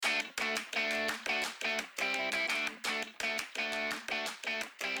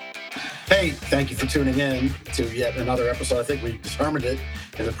Hey, thank you for tuning in to yet another episode. I think we determined it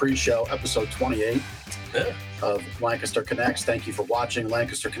in the pre-show, episode 28 of Lancaster Connects. Thank you for watching.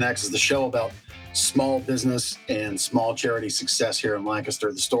 Lancaster Connects is the show about small business and small charity success here in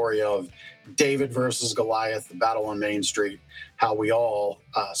Lancaster. The story of David versus Goliath, the battle on Main Street, how we all,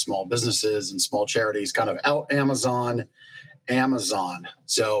 small businesses and small charities, kind of out Amazon.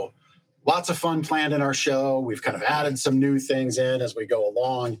 So lots of fun planned in our show. We've kind of added some new things in as we go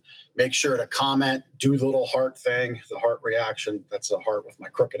along. Make sure to comment, do the little heart thing, the heart reaction. That's a heart with my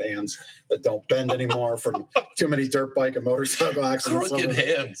crooked hands that don't bend anymore from too many dirt bike and motorcycle accidents. Crooked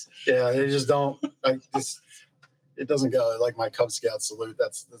hands. Yeah, they just don't. It doesn't go like my Cub Scout salute.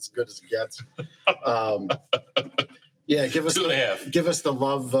 That's as good as it gets. Yeah, give us 2.5. Give us the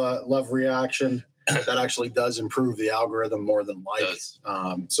love reaction. That actually does improve the algorithm more than like.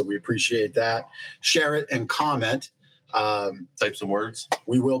 So we appreciate that. Share it and comment. Type some words.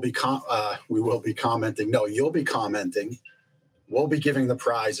 We will be commenting. No, you'll be commenting. We'll be giving the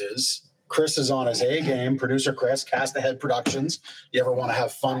prizes. Chris is on his A game. Producer Chris, Cast Ahead Productions. You ever want to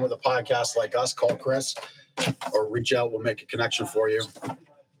have fun with a podcast like us? Call Chris or reach out. We'll make a connection for you.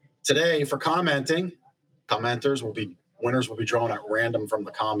 Today, for commenting, winners will be drawn at random from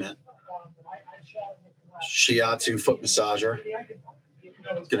the comment. Shiatsu foot massager.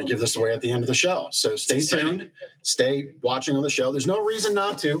 Going to give this away at the end of the show. So stay tuned. Stay watching on the show. There's no reason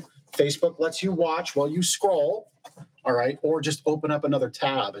not to. Facebook lets you watch while you scroll. All right. Or just open up another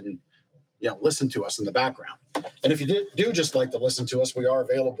tab and listen to us in the background. And if you do just like to listen to us, we are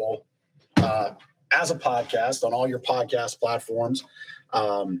available as a podcast on all your podcast platforms.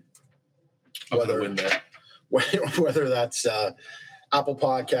 Whether that's Apple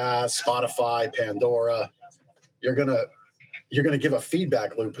Podcasts, Spotify, Pandora, you're gonna give a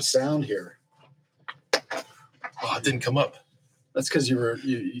feedback loop of sound here. Oh, it didn't come up. That's because you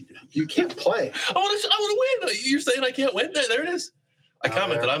can't play. I want to win. You're saying I can't win? There it is. I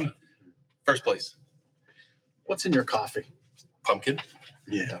commented. I'm first place. What's in your coffee? Pumpkin.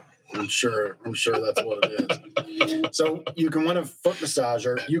 Yeah, I'm sure that's what it is. So you can win a foot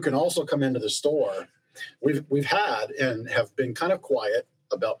massager. You can also come into the store. We've had and have been kind of quiet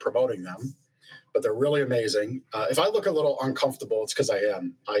about promoting them, but they're really amazing. If I look a little uncomfortable, it's because I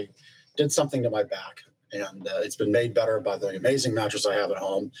am. I did something to my back, and it's been made better by the amazing mattress I have at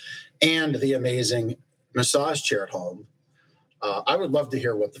home and the amazing massage chair at home. I would love to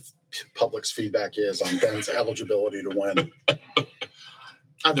hear what the public's feedback is on Ben's eligibility to win.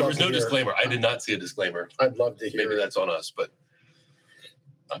 There was no disclaimer. I did not see a disclaimer. I'd love to hear. Maybe that's on us, but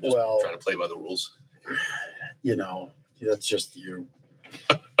I'm just trying to play by the rules. That's just you.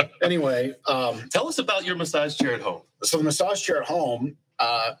 Anyway, tell us about your massage chair at home. So the massage chair at home,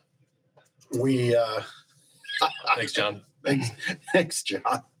 Thanks, John. Thanks,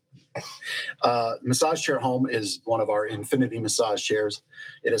 John. Massage chair at home is one of our Infinity massage chairs.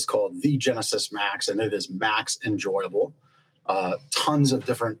 It is called the Genesis Max, and it is max enjoyable. Tons of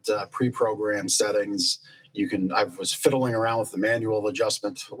different pre-programmed settings. I was fiddling around with the manual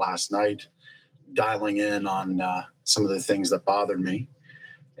adjustment last night, dialing in on some of the things that bothered me.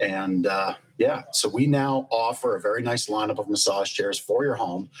 And so we now offer a very nice lineup of massage chairs for your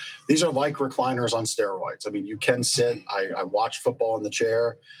home. These are like recliners on steroids. I mean, you can sit. I watched football in the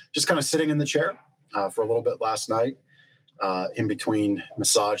chair, just kind of sitting in the chair for a little bit last night in between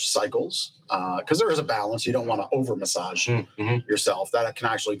massage cycles because there is a balance. You don't want to over massage yourself. That can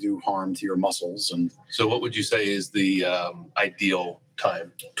actually do harm to your muscles. And so what would you say is the ideal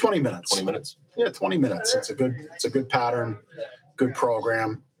time? 20 minutes. 20 minutes? Yeah, 20 minutes. It's a good pattern, good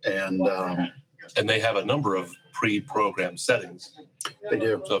program. And they have a number of pre-programmed settings. They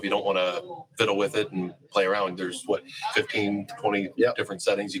do. So if you don't want to fiddle with it and play around, there's 15, 20 different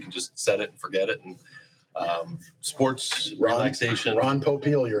settings. You can just set it and forget it. And sports, relaxation. Ron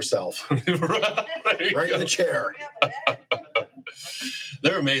Popeil yourself. Right in the chair.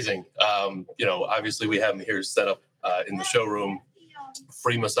 They're amazing. Obviously we have them here set up in the showroom.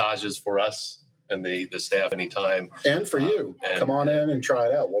 Free massages for us and the staff anytime. And for you. Come on in and try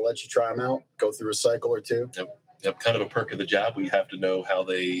it out. We'll let you try them out, go through a cycle or two. Yep, kind of a perk of the job. We have to know how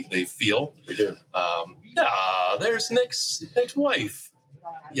they feel. We do. There's Nick's wife.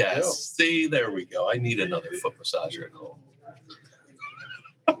 Yes. See, there we go. I need another foot massager at home.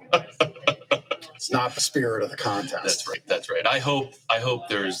 It's not the spirit of the contest. That's right. I hope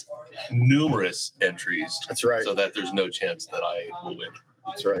there's numerous entries. That's right. So that there's no chance that I will win.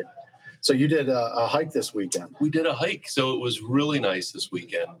 That's right. So you did a hike this weekend. We did a hike. So it was really nice this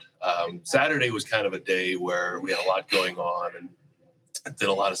weekend. Saturday was kind of a day where we had a lot going on and did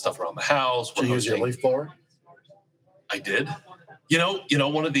a lot of stuff around the house. Did you use your leaf blower? I did.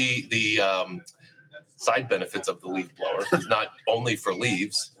 One of the side benefits of the leaf blower is not only for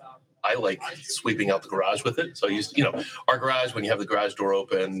leaves. I like sweeping out the garage with it. So our garage, when you have the garage door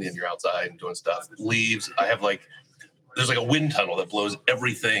open and you're outside and doing stuff, leaves. There's like a wind tunnel that blows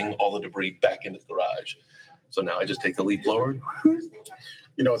everything, all the debris back into the garage. So now I just take the leaf blower.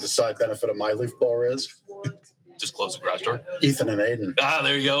 You know what the side benefit of my leaf blower is? Just close the garage door. Ethan and Aiden.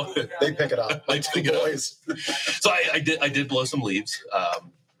 There you go. They pick it up. They pick it up. So I did blow some leaves.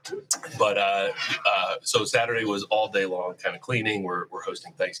 So Saturday was all day long kind of cleaning. We're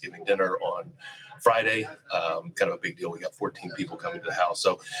hosting Thanksgiving dinner on Friday. Kind of a big deal. We got 14 people coming to the house.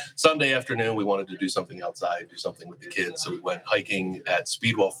 So Sunday afternoon, we wanted to do something outside, do something with the kids. So we went hiking at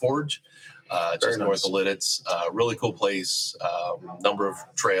Speedwell Forge, just north of Lidditz. Really cool place. Number of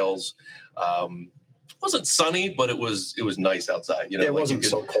trails. It wasn't sunny, but it was nice outside. It wasn't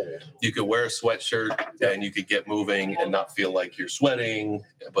so cold. You could wear a sweatshirt and you could get moving and not feel like you're sweating,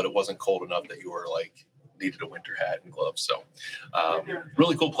 but it wasn't cold enough that you were like needed a winter hat and gloves. So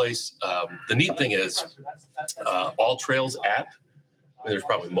really cool place. The neat thing is All Trails app. There's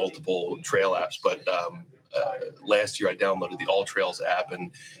probably multiple trail apps, but last year I downloaded the All Trails app,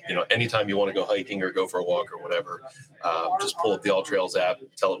 and anytime you want to go hiking or go for a walk or whatever, just pull up the All Trails app,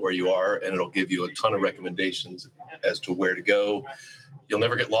 tell it where you are, and it'll give you a ton of recommendations as to where to go. You'll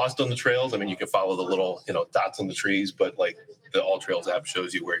never get lost on the trails. I mean, you can follow the little dots on the trees, but like the All Trails app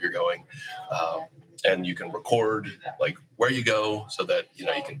shows you where you're going, and you can record like where you go so that you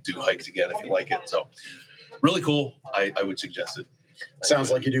can do hikes again if you like it. So really cool. I would suggest it.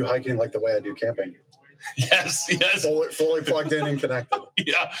 Sounds like you do hiking like the way I do camping. Yes. Fully plugged in and connected.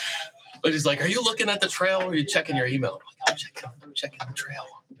 Yeah. But he's like, are you looking at the trail or are you checking your email? I'm checking the trail.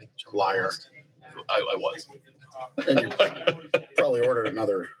 Liar. I was. And you probably ordered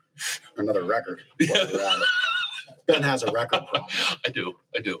another record. Yeah. Ben has a record problem. I do.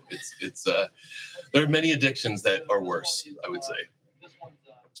 It's there are many addictions that are worse, I would say.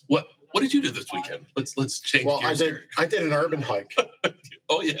 What did you do this weekend? Let's change gears. I did an urban hike.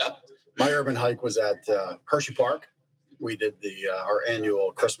 Oh yeah. My urban hike was at Hershey Park. We did our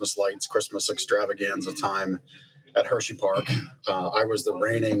annual Christmas lights, Christmas extravaganza time at Hershey Park. I was the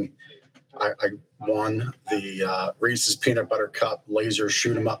reigning. I won the Reese's Peanut Butter Cup laser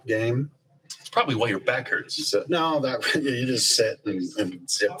shoot 'em up game. It's probably why your back hurts. So, no, you just sit and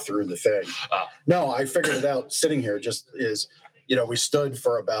zip through the thing. No, I figured it out sitting here. Just is, we stood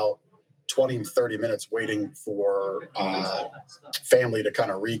for about 20, 30 minutes waiting for family to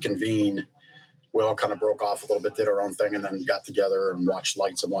kind of reconvene. We all kind of broke off a little bit, did our own thing, and then got together and watched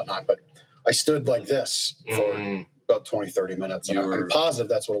lights and whatnot. But I stood like this for about 20, 30 minutes. And I'm positive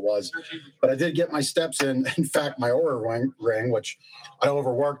that's what it was. But I did get my steps in. In fact, my Oura ring, which I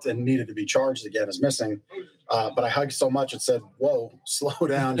overworked and needed to be charged again, is missing. But I hiked so much, it said, whoa, slow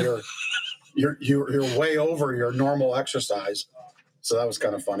down. You're way over your normal exercise. So that was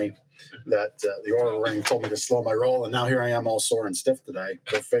kind of funny. That the Oura ring told me to slow my roll, and now here I am all sore and stiff today.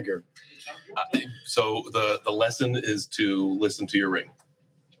 Go figure. So the lesson is to listen to your ring.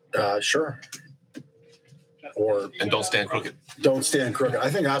 Sure. And don't stand crooked. Don't stand crooked. I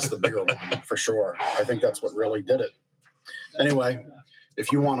think that's the bigger one for sure. I think that's what really did it. Anyway,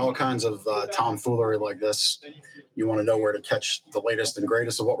 if you want all kinds of tomfoolery like this, you want to know where to catch the latest and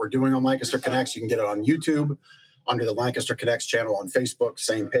greatest of what we're doing on Lancaster Connects, you can get it on YouTube, under the Lancaster Connects channel on Facebook,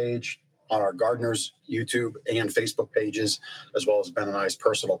 same page, on our Gardeners YouTube and Facebook pages, as well as Ben and I's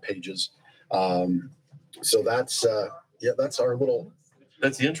personal pages. So that's our little...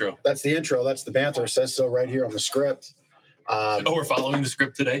 That's the intro. That's the intro. That's the banter. It says so right here on the script. We're following the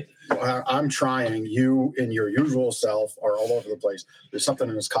script today? I'm trying. You and your usual self are all over the place. There's something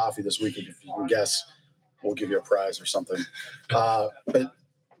in this coffee this week. If you can guess, we'll give you a prize or something. But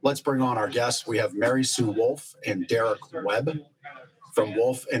let's bring on our guests. We have Mary Sue Wolf and Derek Webb from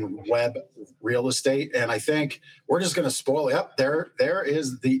Wolf and Webb Real Estate. And I think we're just going to spoil it. Yep, there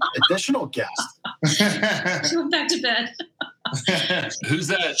is the additional guest. She went back to bed. Who's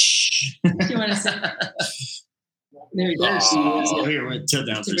that? You want to say? There she is. Here, wait, tilt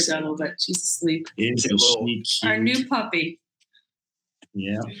down. Tip her down a little bit. She's asleep. Isn't she cute? Our new puppy.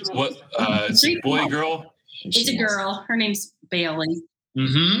 Yeah. What? Boy, girl? It's a girl. Her name's Bailey.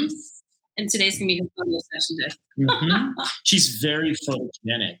 Mm-hmm. And today's going to be a photo session day. Mm-hmm. She's very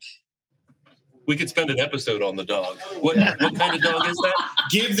photogenic. We could spend an episode on the dog. What kind of dog is that?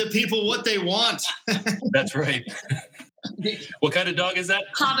 Give the people what they want. That's right. What kind of dog is that?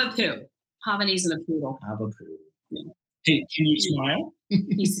 Havapoo. Havanese and a poodle. Havapoo. Yeah. Hey, can you smile?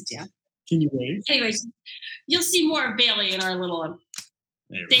 You sit down. Can you wave? Anyways, you'll see more of Bailey in our little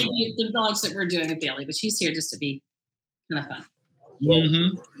the dogs that we're doing with Bailey, but she's here just to be kind of fun. Well,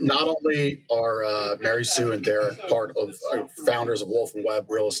 Mhm. not only are Mary Sue and Derek part of founders of Wolf and Webb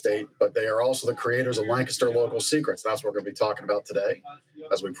Real Estate, but they are also the creators of Lancaster Local Secrets. That's what we're going to be talking about today,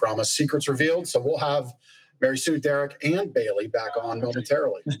 as we promised, Secrets Revealed. So we'll have Mary Sue, Derek, and Bailey back on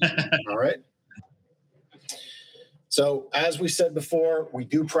momentarily. All right. So as we said before, we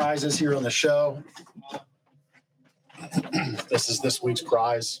do prizes here on the show. This is this week's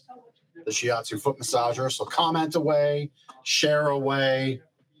prize, the Shiatsu foot massager. So comment away, share away,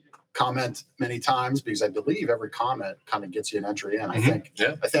 comment many times, because I believe every comment kind of gets you an entry in. I think.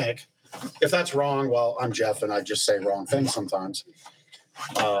 Yeah. I think. If that's wrong, well, I'm Jeff, and I just say wrong things sometimes.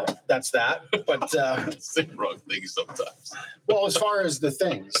 That's that. But Say wrong things sometimes. well, as far as the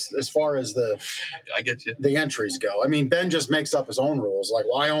I get you. the entries go, I mean, Ben just makes up his own rules. Like,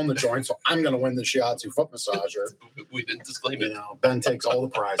 well, I own the joint, so I'm going to win the Shiatsu foot massager. We didn't disclaim You it. know, Ben takes all the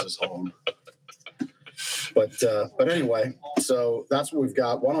prizes home. But anyway, so that's what we've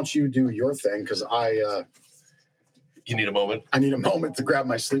got. Why don't you do your thing? Because You need a moment. I need a moment to grab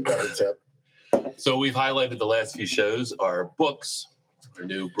my sleep better tip. So we've highlighted the last few shows, our books, our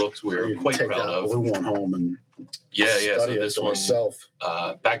new books we're You quite take proud that of. blue one home and Yeah. So study it this for one, myself.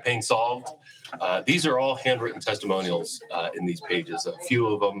 Back Pain Solved. These are all handwritten testimonials in these pages. A few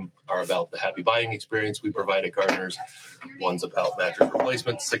of them are about the happy buying experience we provide at Gardner's. One's about mattress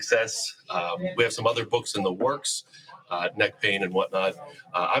replacement success. We have some other books in the works, neck pain and whatnot.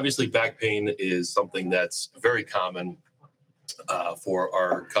 Obviously, back pain is something that's very common for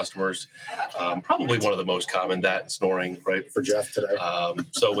our customers. Probably one of the most common, that and snoring, right? For Jeff today.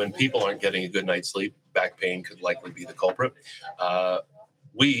 So when people aren't getting a good night's sleep, back pain could likely be the culprit.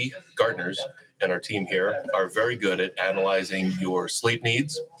 We, Gardeners, and our team here are very good at analyzing your sleep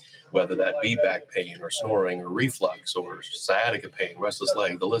needs, whether that be back pain or snoring or reflux or sciatica pain, restless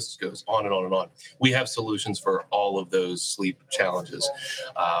leg, the list goes on and on and on. We have solutions for all of those sleep challenges.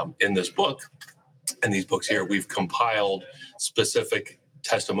 In this book, in these books here, we've compiled specific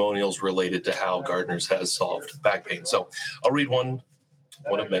testimonials related to how Gardeners has solved back pain. So I'll read one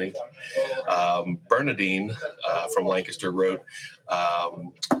of many. Bernadine from Lancaster wrote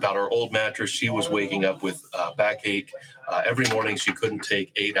about her old mattress. She was waking up with backache. Every morning she couldn't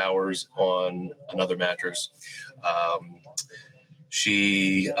take 8 hours on another mattress. How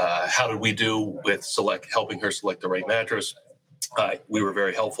did we do with helping her select the right mattress? We were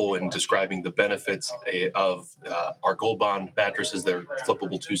very helpful in describing the benefits of our Gold Bond mattresses. They're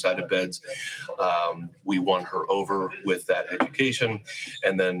flippable two-sided beds. We won her over with that education.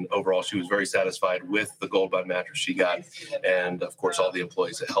 And then overall, she was very satisfied with the Gold Bond mattress she got. And of course, all the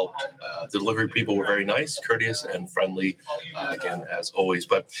employees that helped. The delivery people were very nice, courteous, and friendly, again, as always.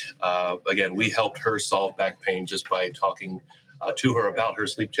 But again, we helped her solve back pain just by talking to her about her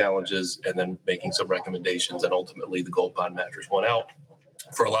sleep challenges and then making some recommendations. And ultimately, the Gold Bond mattress won out.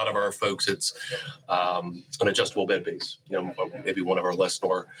 For a lot of our folks, it's an adjustable bed base. Maybe one of our less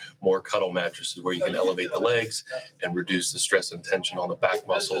more cuddle mattresses where you can elevate the legs and reduce the stress and tension on the back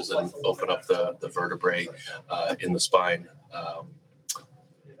muscles and open up the vertebrae in the spine.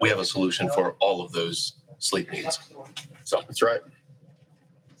 We have a solution for all of those sleep needs. So That's right.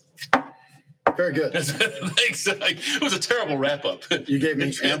 Very good. thanks. It was a terrible wrap up. You gave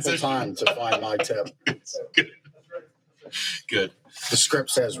me ample time to find my tip. Good. The script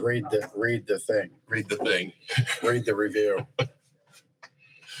says read the thing. Read the thing. Read the review.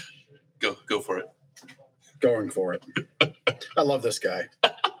 Go for it. Going for it. I love this guy.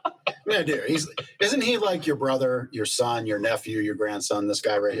 Yeah, I do. Isn't he like your brother, your son, your nephew, your grandson, this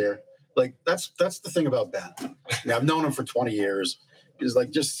guy right here? Like that's the thing about Ben. Now, I've known him for 20 years. He's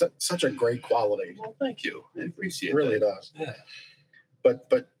like just such a great quality. Well, thank you. I appreciate It really that. does. Yeah. But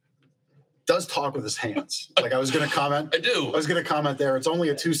does talk with his hands. Like I was going to comment. I do. There. It's only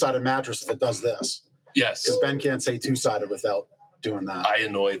a two-sided mattress that does this. Yes. Because Ben can't say two-sided without doing that. I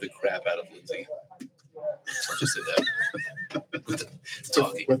annoy the crap out of Lindsay. I'll just say that. With the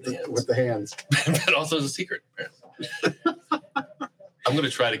talking with the hands. That also is a secret. I'm going to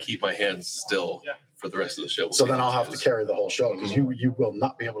try to keep my hands still for the rest of the show. We'll So see then how I'll it have to goes. carry the whole show because you will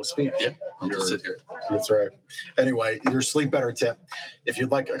not be able to speak. Yeah, I'll just sit here. That's right. Anyway, your Sleep Better tip. If you'd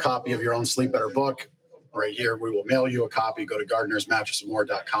like a copy of your own Sleep Better book, right here, we will mail you a copy. Go to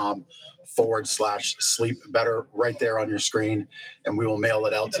gardenersmattressandmore.com/sleep better right there on your screen, and we will mail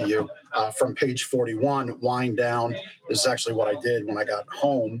it out to you. From page 41, wind down. This is actually what I did when I got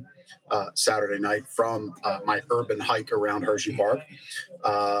home Saturday night from my urban hike around Hershey Park.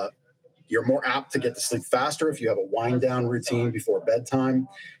 You're more apt to get to sleep faster if you have a wind down routine before bedtime.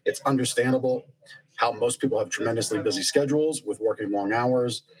 It's understandable how most people have tremendously busy schedules with working long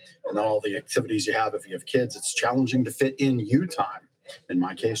hours and then all the activities you have. If you have kids, it's challenging to fit in you time. in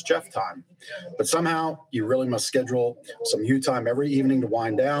my case, Jeff time. But somehow you really must schedule some you time every evening to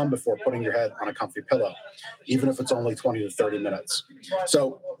wind down before putting your head on a comfy pillow, even if it's only 20 to 30 minutes.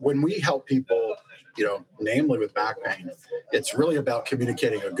 So when we help people, namely with back pain, it's really about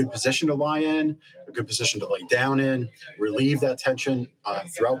communicating a good position to lie in, a good position to lay down in, relieve that tension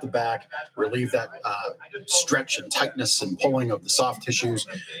throughout the back, relieve that stretch and tightness and pulling of the soft tissues,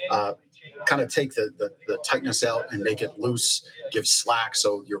 kind of take the tightness out and make it loose, give slack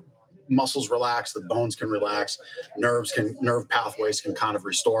so your muscles relax, the bones can relax, nerve pathways can kind of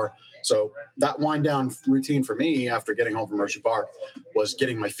restore. So that wind down routine for me after getting home from Hershey Park was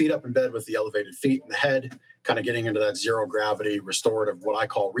getting my feet up in bed with the elevated feet and the head, kind of getting into that zero gravity restorative, what I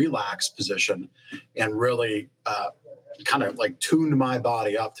call relax position, and really kind of like tuned my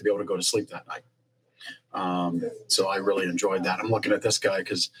body up to be able to go to sleep that night. So I really enjoyed that. I'm looking at this guy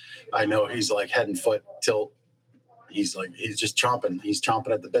because I know he's like head and foot tilt. He's just chomping. He's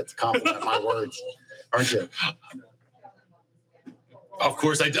chomping at the bit to compliment my words, aren't you? Of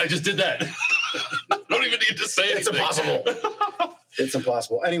course, I just did that. I don't even need to say anything. It's impossible. It's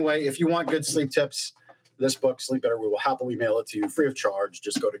impossible. Anyway, if you want good sleep tips, this book, Sleep Better, we will happily mail it to you free of charge.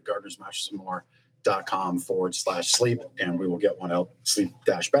 Just go to gardnersmattresandmore.com/sleep, and we will get one out,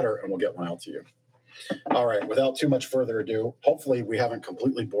 sleep-better, and we'll get one out to you. All right, without too much further ado, hopefully we haven't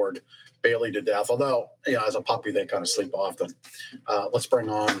completely bored Bailey to death, although, as a puppy, they kind of sleep often. Let's bring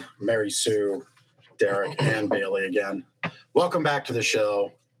on Mary Sue, Derek, and Bailey again. Welcome back to the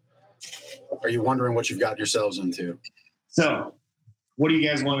show. Are you wondering what you've gotten yourselves into? So, what do you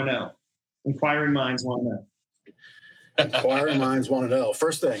guys want to know? Inquiring minds want to know. Inquiring minds want to know.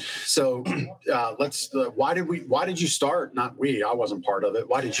 First thing, so why did you start? Not we, I wasn't part of it.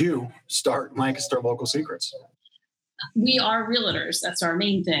 Why did you start Lancaster Local Secrets? We are realtors. That's our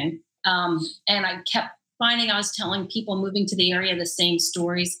main thing. And I kept finding I was telling people moving to the area the same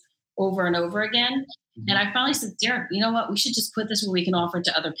stories over and over again. And I finally said, Derek, you know what? We should just put this where we can offer it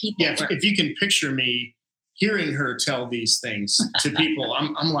to other people. Yeah, if you can picture me hearing her tell these things to people,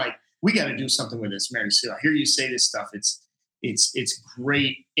 I'm like, we got to do something with this, Mary Sue. I hear you say this stuff. It's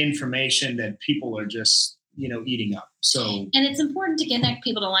great information that people are just, eating up. So, and it's important to connect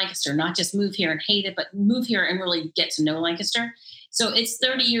people to Lancaster, not just move here and hate it, but move here and really get to know Lancaster. So it's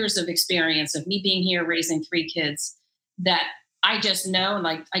 30 years of experience of me being here, raising 3 kids that I just know.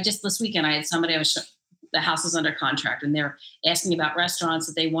 And this weekend, I had somebody, the house is under contract, and they're asking about restaurants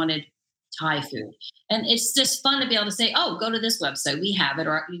that they wanted Thai food. And it's just fun to be able to say, oh, go to this website. We have it.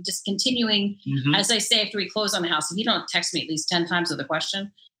 Or just continuing, as I say, after we close on the house, if you don't text me at least 10 times with a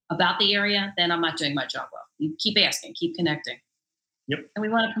question about the area, then I'm not doing my job well. You keep asking, keep connecting. Yep. And we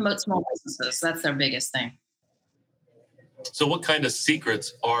want to promote small businesses. That's their biggest thing. So what kind of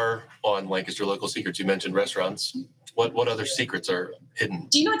secrets are on Lancaster Local Secrets? You mentioned restaurants. What other secrets are hidden?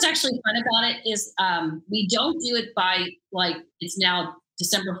 Do you know what's actually fun about it is we don't do it by it's now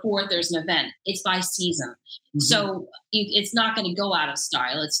December 4th, there's an event. It's by season. Mm-hmm. So it's not going to go out of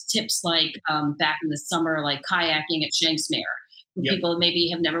style. It's tips like back in the summer, like kayaking at Shanksmere. Yep. People maybe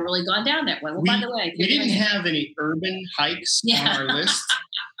have never really gone down that way. Well, by the way, we didn't have any urban hikes on our list,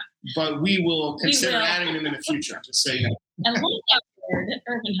 but we will consider adding them in the future, just so you know. And look out there, the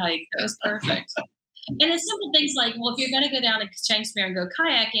urban hike. That was perfect. And it's simple things like, well, if you're going to go down to Shanksmere and go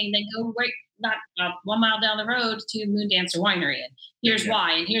kayaking, then go right not 1 mile down the road to Moondancer Winery. And here's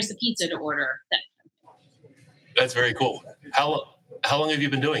why, and here's the pizza to order. That's very cool. How long have you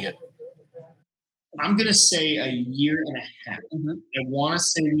been doing it? I'm going to say a year and a half. Mm-hmm. I want to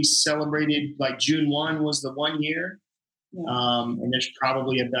say we celebrated, June 1 was the 1 year. Yeah. And there's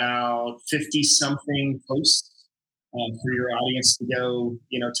probably about 50-something posts for your audience to go,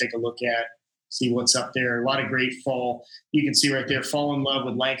 take a look at, see what's up there. A lot of great fall. You can see right there, Fall in Love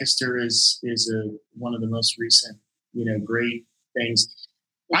with Lancaster is one of the most recent, great things.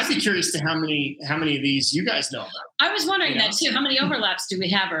 I'd be curious to how many of these you guys know about. I was wondering that too. How many overlaps do we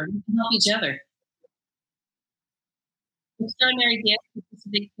have, or we can help each other? Extraordinary Gift is a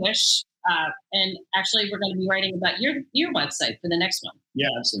big push, and actually, we're going to be writing about your website for the next one. Yeah,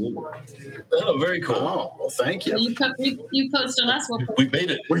 absolutely. Oh, very cool. Oh, well, thank you. So you post on us. We made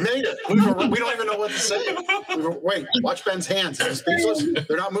it. We made it. We don't even know what to say. Wait, watch Ben's hands. He's speechless.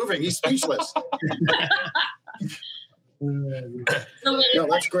 They're not moving. He's speechless. No,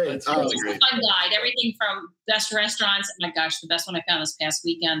 that's great. It's a fun guide. Everything from best restaurants. Oh my gosh, the best one I found this past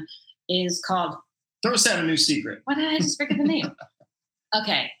weekend is called. Throw us out a new secret. What did I just forget the name?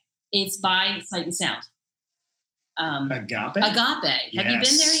 Okay, it's by Sight and Sound. Agape. Yes. Have you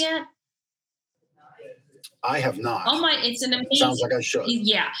been there yet? I have not. Oh my! It's an amazing. Sounds like I should.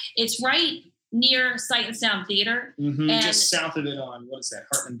 Yeah, it's right near Sight and Sound Theater. Mhm, And- just south of it on, what is that,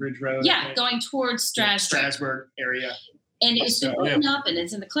 Hartman Bridge Road? I Yeah, think? going towards Strasbourg. Strasburg area. And it's been So, opened up, and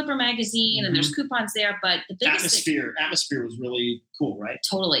it's in the Clipper magazine, and there's coupons there. But the biggest thing, Atmosphere was really cool, right?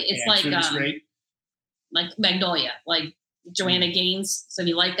 totally, it's Yeah, food was like great. Magnolia, like Joanna Gaines. So if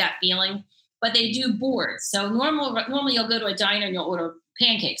you like that feeling, but they do boards. So normally you'll go to a diner and you'll order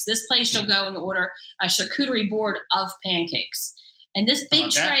pancakes. This place you'll go and order a charcuterie board of pancakes. And this big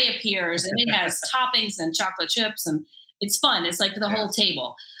about that? tray appears, and it has toppings and chocolate chips, and it's fun. It's like for the whole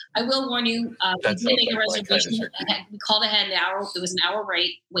table. I will warn you, That we did make sounds a like my kind of reservation. charcuterie. We called ahead an hour. It was an hour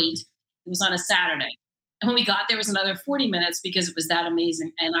wait. It was on a Saturday. And when we got there, it was another 40 minutes because it was that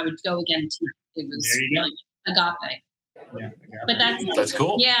amazing. And I would go again too. It was There you go. really agape. Yeah, But That's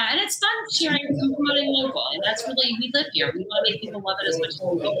cool. yeah, and it's fun sharing and promoting local. And that's really, we live here. We want to make people love it as much as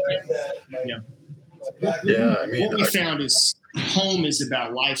we do. Right? Yeah, I mean, What we found is home is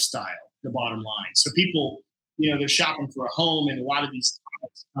about lifestyle, the bottom line. So people, they're shopping for a home, and a lot of these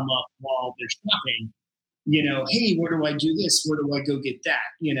topics come up while they're shopping. Hey, where do I do this? Where do I go get that?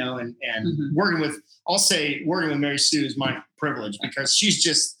 And Mhm. working with Mary Sue is my privilege because she's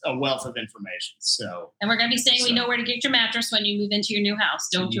just a wealth of information. So And we're going to be saying we know where to get your mattress when you move into your new house.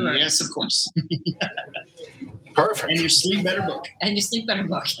 Don't you worry. yes, of course, perfect. and your sleep better book. And you sleep better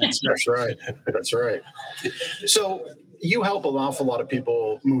book. That's right. That's right. So you help an awful lot of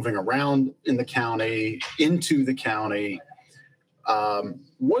people moving around in the county, into the county.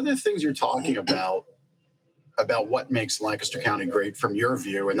 What are the things you're talking about what makes Lancaster County great from your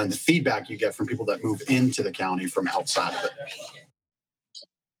view, and then the feedback you get from people that move into the county from outside of it?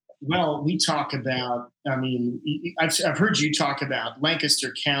 Well, we talk about, I've heard you talk about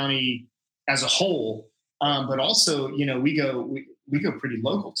Lancaster County as a whole, but also, we go pretty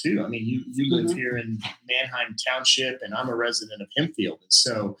local too. I mean, you live here in Manheim Township, and I'm a resident of Hempfield.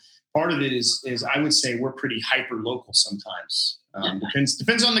 So part of it is I would say we're pretty hyper local sometimes.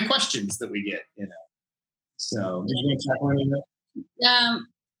 Depends on the questions that we get, So did you want to talk about that?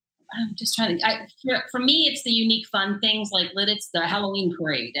 I'm just trying to. For me, it's the unique, fun things like it's the Halloween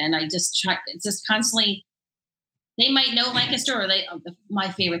parade, and I just try. It's just constantly. They might know Lancaster, or my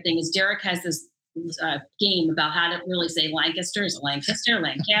favorite thing is Derek has this game about how to really say Lancaster. Is it Lancaster,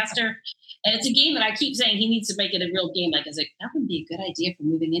 Lancaster? And it's a game that I keep saying he needs to make it a real game. Like, I was like, that would be a good idea for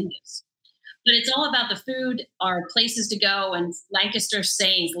moving Indians. But it's all about the food, our places to go, and Lancaster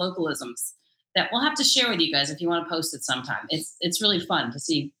sayings, localisms that we'll have to share with you guys if you want to post it sometime. It's really fun to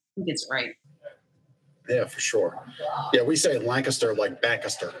see who gets it right. Yeah, for sure. Yeah, we say Lancaster like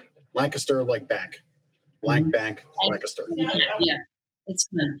Bancaster. Lancaster like bank. Bank, Lancaster. Yeah, it's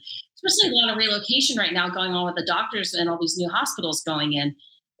fun. Especially a lot of relocation right now going on with the doctors and all these new hospitals going in.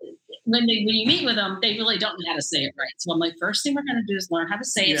 When you meet with them, they really don't know how to say it right. So I'm like, first thing we're going to do is learn how to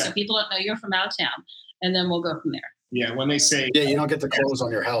say it so people don't know you're from out of town, and then we'll go from there. Yeah, when they say Yeah, you don't get to close on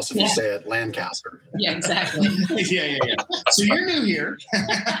your house if you say it Lancaster. Yeah, exactly. yeah. So you're new here.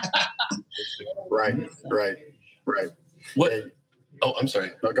 Right. What? Hey, Oh, I'm sorry.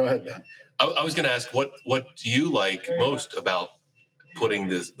 no, go ahead, Ben. I was going to ask, what do you like most about putting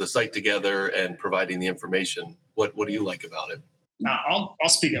the site together and providing the information? What do you like about it? I'll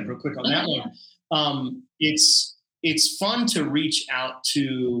speak up real quick on that one. It's fun to reach out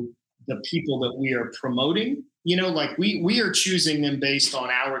to the people that we are promoting. Like we are choosing them based on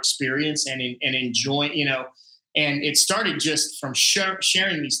our experience and enjoying. And it started just from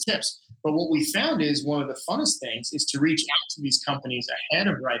sharing these tips. But what we found is one of the funnest things is to reach out to these companies ahead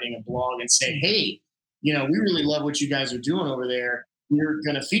of writing a blog and say, hey, we really love what you guys are doing over there. We're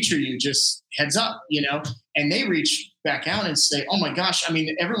going to feature you, just heads up, and they reach back out and say, oh my gosh,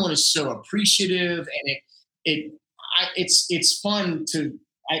 everyone is so appreciative, and it's fun to,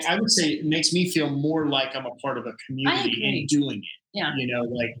 I would say it makes me feel more like I'm a part of a community in doing it. Yeah.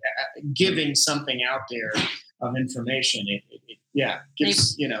 Like giving something out there of information.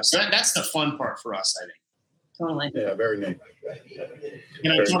 Gives, so that's the fun part for us, I think. Totally. Yeah, very neat.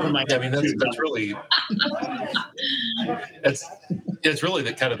 And I'm talking my I mean, that's really it's really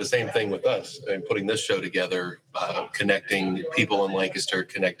the kind of the same thing with us. And putting this show together, connecting people in Lancaster,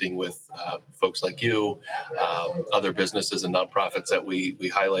 connecting with folks like you, other businesses and nonprofits that we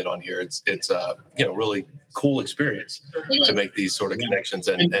highlight on here. It's really cool experience to make these sort of connections,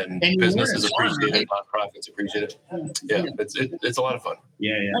 and businesses appreciate it, nonprofits appreciate it. Yeah, it's a lot of fun.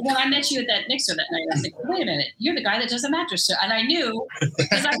 Yeah. Like when I met you at that mixer that night, I was like, wait a minute, you're the guy that does a mattress show. And I knew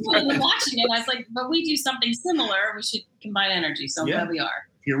because I was watching it. I was like, but we do something similar. We should combine energy. So I'm glad we are.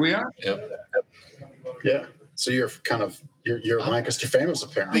 Here we are. Yep. Yeah. So you're you're Lancaster famous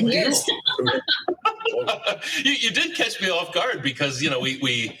apparently. Yes. You did catch me off guard because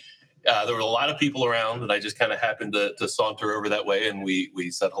we There were a lot of people around, and I just kind of happened to saunter over that way, and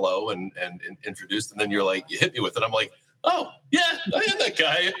we said hello and introduced, and then you're like, you hit me with it. I'm like, oh yeah, I am that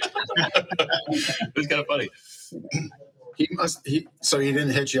guy. It was kind of funny. So he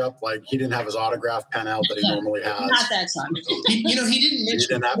didn't hit you up, like he didn't have his autograph pen out that he normally has. Not that time. He didn't He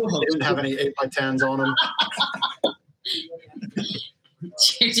mention didn't have any 8x10s on him.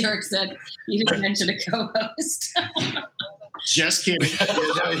 Derek said you didn't mention a co-host. Just kidding.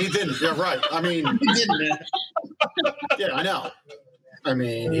 No, he didn't. You're right. I mean, He didn't. yeah, I know. I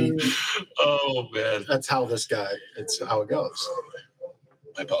mean, Oh man, that's how this guy. It's how it goes.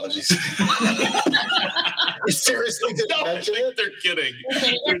 my apologies. You seriously didn't No, I mention think it? they're kidding.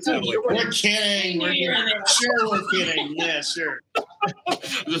 They're totally We're kidding. We're kidding. Sure, we're kidding. Yeah, sure.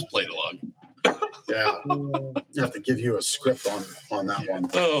 just playing along. Yeah, I have to give you a script on that one.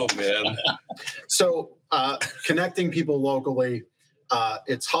 Oh man. So, connecting people locally.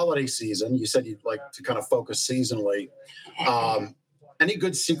 It's holiday season. You said you'd like to kind of focus seasonally. Any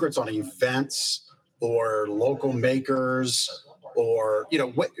good secrets on events or local makers, or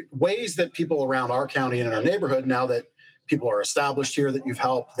ways that people around our county and in our neighborhood, now that people are established here, that you've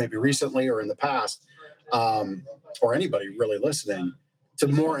helped maybe recently or in the past, or anybody really listening, to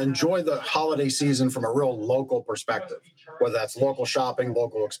more enjoy the holiday season from a real local perspective, whether that's local shopping,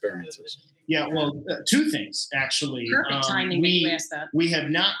 local experiences? Yeah, well, two things actually. Perfect timing that you asked that. We have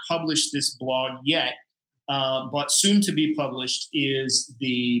not published this blog yet, but soon to be published is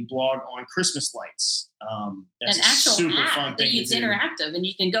the blog on Christmas lights. That's An actual a super app fun that thing it's to do. interactive, and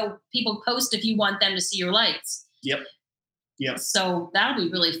you can go. People post if you want them to see your lights. Yep. So that'll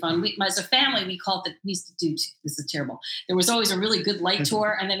be really fun. As a family, we used to do. This is terrible. There was always a really good light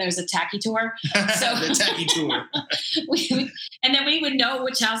tour, and then there was a tacky tour. So The tacky tour. and then we would know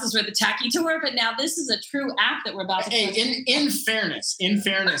which houses were the tacky tour. But now this is a true app that we're about to. Hey, in fairness,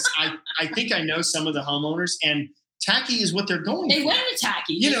 I think I know some of the homeowners, and tacky is what they're going They for. went to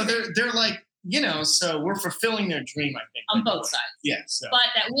tacky. They're like, so we're fulfilling their dream, I think. on both sides. Yeah. So But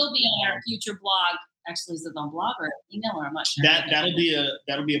that will be on our future blog. Actually, is it on blog or email, or I'm not sure. that'll be a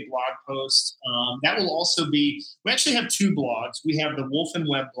blog post. That will also be. We actually have two blogs. We have the Wolf and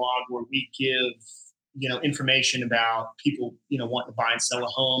Web blog, where we give information about people wanting to buy and sell a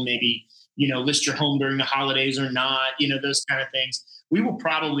home. Maybe list your home during the holidays or not. Those kind of things. We will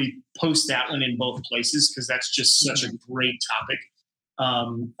probably post that one in both places because that's just such a great topic.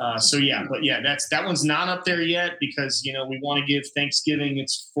 That one's not up there yet because we want to give Thanksgiving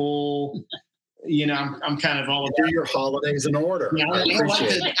its full. I'm kind of all Do your holidays in order. yeah, I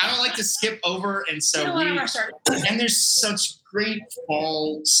appreciate it. I don't like to skip over, and so and there's such great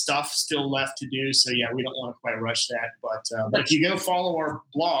fall stuff still left to do. So yeah, we don't want to quite rush that, but if you go follow our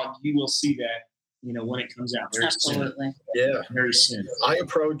blog, you will see that when it comes out very Absolutely. Yeah. soon. Very soon. I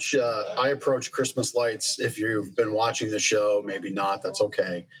approach Christmas lights. If you've been watching the show, maybe not, that's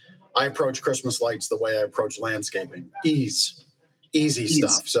okay. I approach Christmas lights the way I approach landscaping. Easy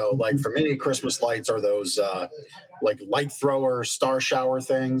stuff. So like for me, Christmas lights are those like light thrower, star shower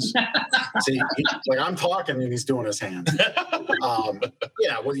things. See, like I'm talking and he's doing his hands.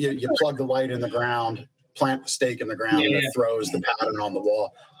 Well, you plug the light in the ground, plant the stake in the ground, and it throws the pattern on the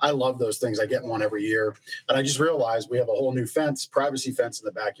wall. I love those things. I get one every year. And I just realized we have a whole new privacy fence in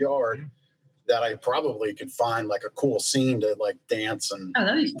the backyard that I probably could find like a cool scene to like dance and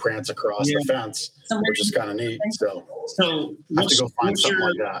prance across the fence, which is kind of neat. So I have to go find something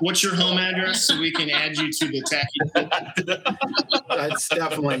like that. What's your home address so we can add you to the tacky? That's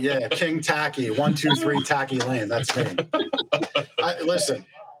definitely, King Tacky, 123 Tacky Lane. That's me. Listen,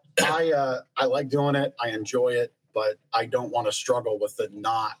 I like doing it. I enjoy it, but I don't want to struggle with the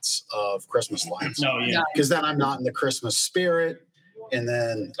knots of Christmas lights. No, yeah. Because then I'm not in the Christmas spirit. And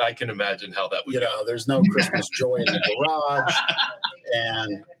then I can imagine how that would go. there's no Christmas joy in the garage.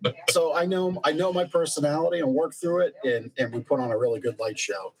 And so I know my personality and work through it, and we put on a really good light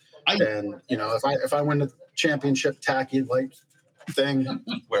show. If I win the championship tacky light thing,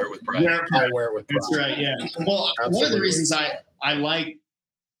 Wear it with pride. I'll wear it with pride. That's right. Yeah. Well, one of the reasons I like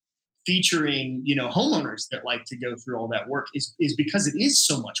featuring homeowners that like to go through all that work is because it is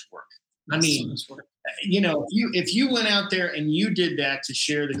so much work. I mean, if you went out there and you did that to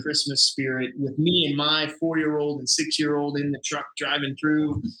share the Christmas spirit with me and my 4-year-old and 6-year-old in the truck driving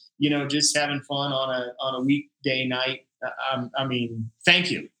through, just having fun on a weekday night. I mean,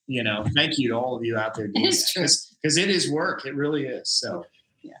 thank you. Thank you to all of you out there doing It is true. because it is work. It really is. So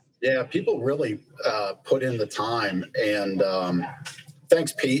Yeah, people really put in the time, and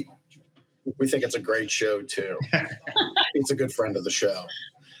thanks, Pete. We think it's a great show too. He's a good friend of the show.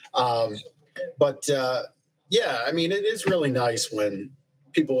 I mean, it is really nice when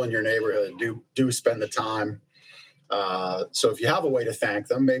people in your neighborhood do spend the time. So if you have a way to thank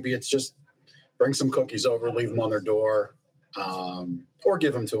them, maybe it's just bring some cookies over, leave them on their door, or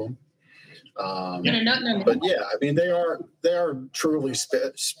give them to them. But yeah, I mean, they are truly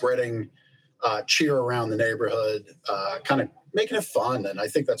spreading cheer around the neighborhood, kind of making it fun, and I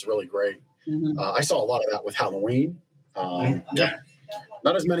think that's really great. I saw a lot of that with Halloween.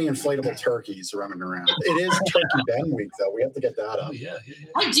 Not as many inflatable turkeys running around. It is Turkey Ben week, though. We have to get that up. Oh, yeah.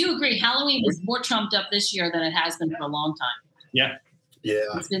 I do agree. Halloween is more trumped up this year than it has been for a long time. Yeah.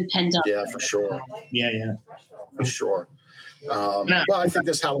 It's been penned up. Yeah, for sure. Yeah. For sure. Well, I think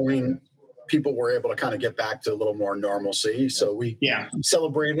this Halloween, people were able to kind of get back to a little more normalcy. So we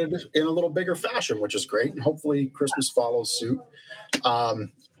celebrated in a little bigger fashion, which is great. And hopefully Christmas follows suit.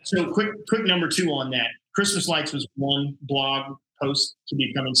 So quick number 2 on that. Christmas lights was one blog post to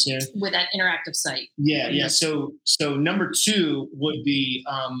be coming soon with that interactive site. Yeah. So number 2 would be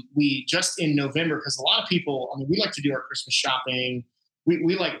we just in November, because a lot of people, I mean, we like to do our Christmas shopping.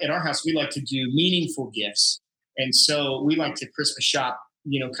 We like at our house, we like to do meaningful gifts, and so we like to Christmas shop,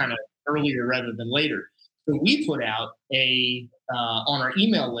 kind of earlier rather than later. So we put out on our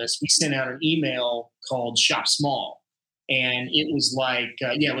email list, we sent out an email called Shop Small, and it was like,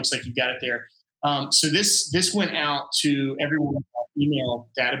 it looks like you got it there. So this went out to everyone in our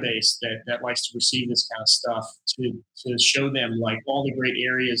email database that likes to receive this kind of stuff to show them like all the great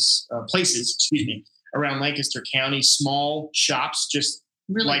places around Lancaster County, small shops, just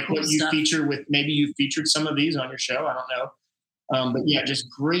really like cool what you stuff. feature with. Maybe you featured some of these on your show. I don't know. But yeah, just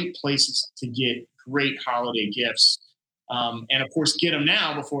great places to get great holiday gifts. And of course, get them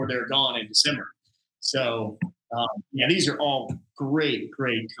now before they're gone in December. So these are all great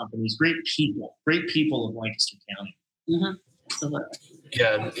companies, great people of Lancaster County. Absolutely.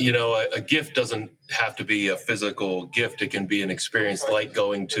 Yeah, and a gift doesn't have to be a physical gift. It can be an experience like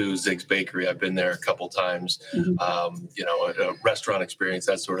going to Zig's Bakery. I've been there a couple times. A restaurant experience,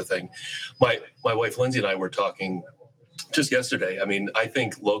 that sort of thing. My wife Lindsay and I were talking just yesterday. I mean, I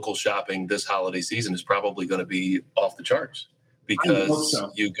think local shopping this holiday season is probably going to be off the charts, because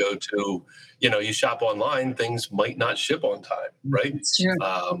you go to, you shop online, things might not ship on time, right? It's true.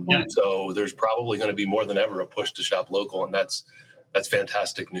 So there's probably going to be more than ever a push to shop local, and that's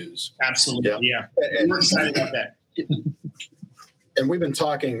fantastic news. Absolutely, yeah. And we're excited about that. And we've been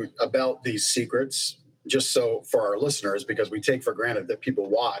talking about these secrets just so for our listeners, because we take for granted that people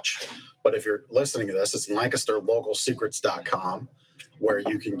watch. But if you're listening to this, it's LancasterLocalSecrets.com, where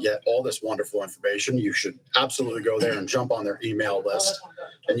you can get all this wonderful information. You should absolutely go there and jump on their email list,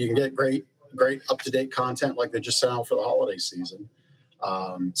 and you can get great up-to-date content like they just sent out for the holiday season.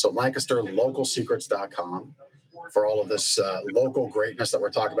 So LancasterLocalSecrets.com for all of this local greatness that we're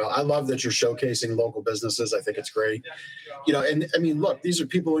talking about. I love that you're showcasing local businesses. I think it's great. And I mean, look, these are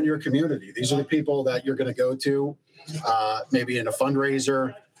people in your community. These are the people that you're going to go to, maybe in a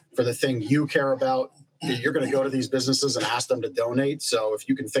fundraiser for the thing you care about. You're going to go to these businesses and ask them to donate. So if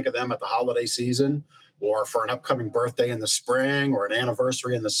you can think of them at the holiday season, or for an upcoming birthday in the spring, or an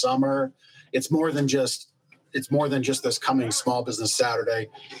anniversary in the summer, it's more than just this coming Small Business Saturday.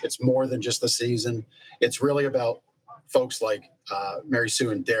 It's more than just the season. It's really about folks like Mary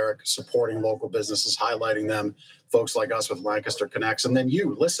Sue and Derek supporting local businesses, highlighting them, folks like us with Lancaster Connects, and then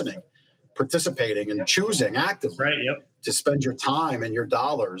you listening, participating, and choosing actively to spend your time and your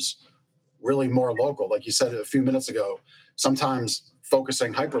dollars really more local. Like you said a few minutes ago, sometimes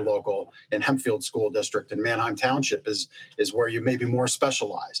focusing hyperlocal in Hempfield School District and Manheim Township is where you may be more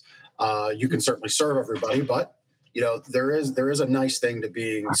specialized. You can certainly serve everybody, but there is a nice thing to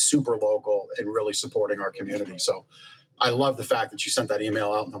being super local and really supporting our community. So I love the fact that you sent that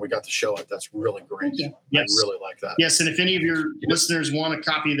email out and we got to show it. That's really great. Yes. I really like that. Yes, and if any of your listeners want a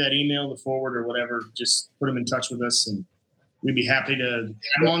copy of that email, the forward or whatever, just put them in touch with us, and we'd be happy to have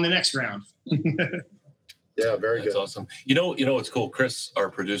them on the next round. Yeah, very good. That's awesome. It's cool. Chris, our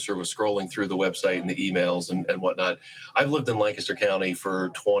producer, was scrolling through the website and the emails and whatnot. I've lived in Lancaster County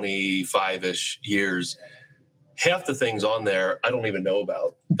for 25-ish years. Half the things on there I don't even know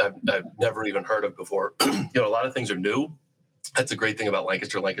about. I've never even heard of before. A lot of things are new. That's a great thing about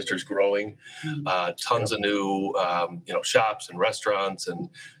Lancaster. Lancaster's growing. Tons of new, shops and restaurants and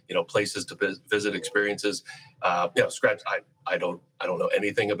places to visit, experiences. Scratch. I don't know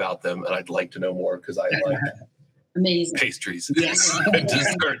anything about them, and I'd like to know more because I like amazing pastries and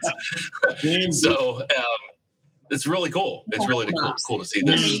desserts. So it's really cool. It's really cool to see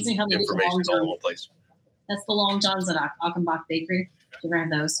this information all over the place. That's the Long Johns at Achenbach Bakery. You ever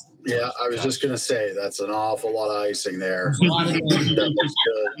have those? Yeah, I was just going to say that's an awful lot of icing there. A lot of them. That was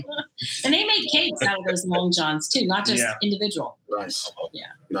good. And they make cakes out of those long johns too, not just individual. Nice. Yeah.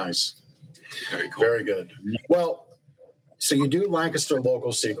 Nice. Very cool. Very good. Well, so you do Lancaster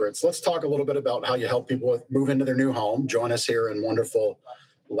Local Secrets. Let's talk a little bit about how you help people move into their new home. Join us here in wonderful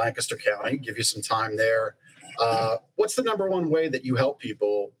Lancaster County. Give you some time there. What's the number one way that you help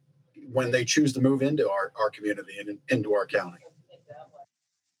people when they choose to move into our community and into our county?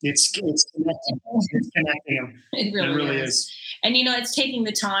 It's connecting. It's connecting them. It really is. And it's taking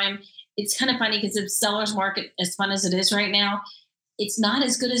the time. It's kind of funny because the seller's market, as fun as it is right now, it's not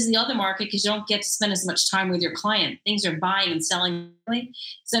as good as the other market because you don't get to spend as much time with your client. Things are buying and selling.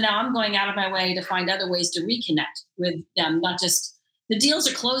 So now I'm going out of my way to find other ways to reconnect with them. Not just the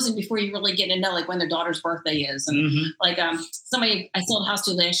deals are closing before you really get to know like when their daughter's birthday is. And like somebody I sold a house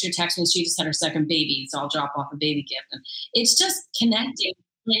to last year texted me, she just had her second baby. So I'll drop off a baby gift. And it's just connecting,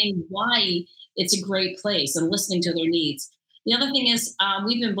 explaining why it's a great place and listening to their needs. The other thing is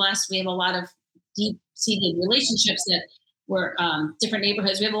we've been blessed. We have a lot of deep-seated relationships that we're different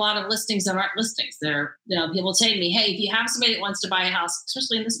neighborhoods. We have a lot of listings that aren't listings. They're, people say to me, hey, if you have somebody that wants to buy a house,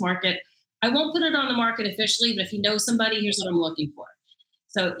 especially in this market, I won't put it on the market officially, but if you know somebody, here's what I'm looking for.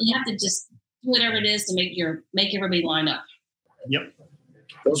 So you have to just do whatever it is to make everybody line up. Yep.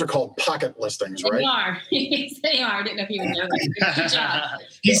 Those are called pocket listings, right? They are. They are. I didn't know if you would know that. Good job.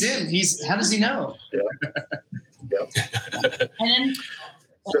 He's in. How does he know? Yeah. And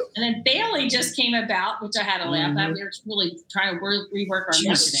then Bailey just came about, which I had to laugh at. We were really trying to rework our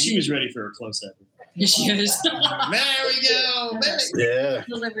marketing. She was ready for a close-up. She was. There we go. Yeah.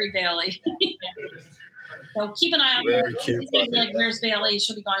 Delivery Bailey. So keep an eye on Very her. cute. Like, where's Bailey?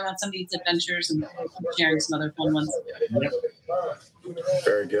 She'll be going on some of these adventures and sharing some other fun ones.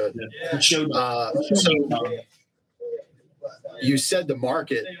 Very good. So you said the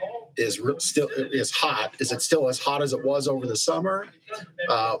market is hot. Is it still as hot as it was over the summer?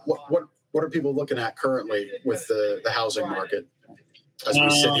 What are people looking at currently with the housing market as we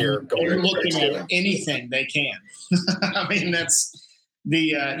sit here going? They're looking at anything they can. I mean, that's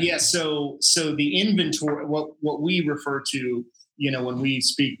the So the inventory, what we refer to, when we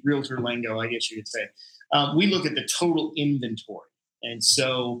speak realtor lingo, I guess you could say, we look at the total inventory, and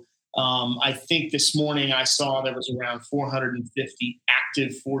so. I think this morning I saw there was around 450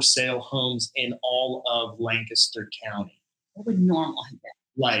 active for sale homes in all of Lancaster County. What would normal have been?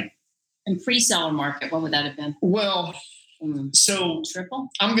 Like in pre-seller market, what would that have been? Well, so triple.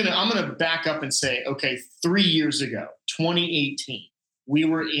 I'm gonna back up and say, okay, 3 years ago, 2018, we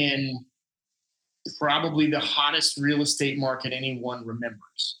were in probably the hottest real estate market anyone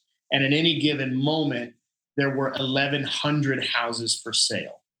remembers, and at any given moment there were 1,100 houses for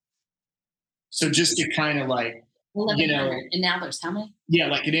sale. So just to kind of like, and now there's how many? Yeah,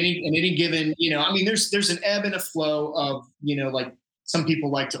 like at any given, I mean, there's an ebb and a flow of, like some people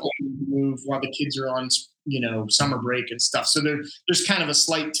like to move while the kids are on, summer break and stuff. So there's kind of a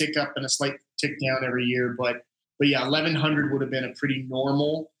slight tick up and a slight tick down every year, but yeah, 1,100 would have been a pretty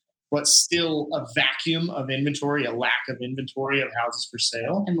normal, but still a vacuum of inventory, a lack of inventory of houses for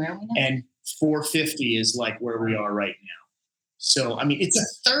sale. And where are we now? And 450 is like where we are right now. So, I mean, it's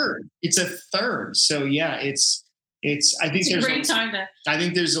a third. So yeah, I think there's a great time to. I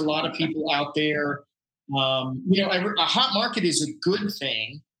think there's a lot of people out there. A hot market is a good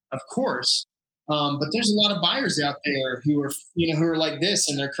thing, of course. But there's a lot of buyers out there who are like this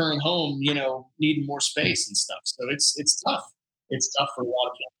in their current home, needing more space and stuff. So it's tough. It's tough for a lot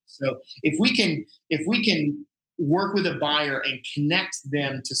of people. So if we can work with a buyer and connect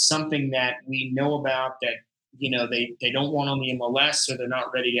them to something that we know about that, they don't want on the MLS, so they're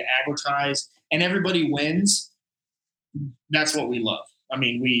not ready to advertise, and everybody wins. That's what we love. I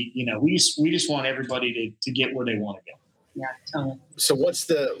mean, we just want everybody to get where they want to go. Yeah, totally. So what's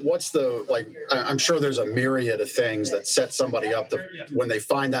the like? I'm sure there's a myriad of things that set somebody up when they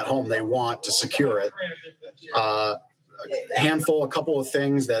find that home they want to secure it. A couple of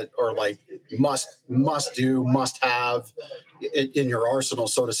things that are like must have in your arsenal,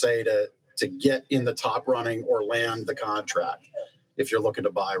 so to say, to get in the top running or land the contract if you're looking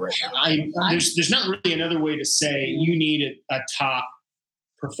to buy right now? There's not really another way to say you need a top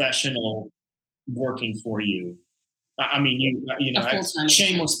professional working for you. I mean,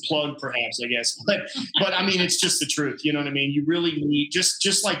 shameless plug perhaps, I guess, but I mean, it's just the truth. You know what I mean? You really need,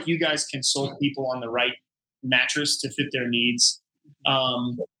 just like you guys consult people on the right mattress to fit their needs.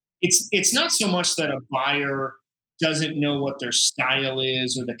 It's not so much that a buyer doesn't know what their style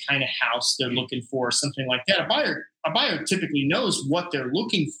is or the kind of house they're looking for or something like that. A buyer typically knows what they're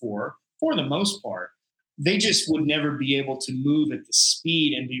looking for the most part. they just would never be able to move at the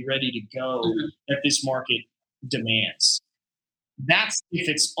speed and be ready to go that this market demands. That's if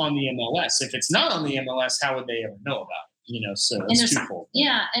it's on the MLS. If it's not on the MLS, how would they ever know about it? So it's twofold.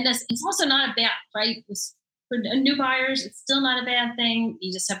 Yeah, and it's also not a bad, right? For new buyers, it's still not a bad thing.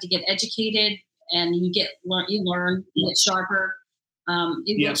 You just have to get educated, and you learn, you get sharper.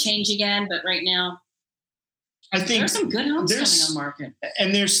 It will change again, but right now, I think there's some good homes coming on market.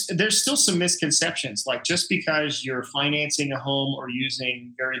 And there's still some misconceptions. Like, just because you're financing a home or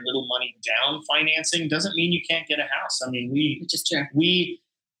using very little money down financing doesn't mean you can't get a house. I mean, which is true.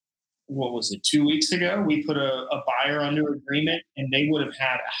 What was it, 2 weeks ago? We put a buyer under agreement, and they would have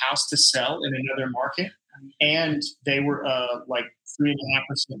had a house to sell in another market, and they were like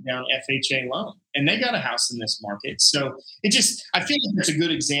 3.5% down FHA loan, and they got a house in this market. So I feel like it's a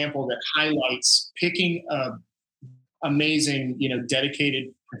good example that highlights picking a amazing, dedicated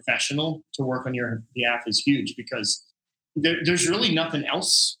professional to work on your behalf is huge, because there's really nothing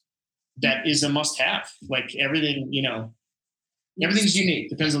else that is a must-have. Like, everything, everything's unique.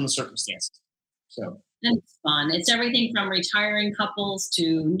 Depends on the circumstances. So. And it's fun. It's everything from retiring couples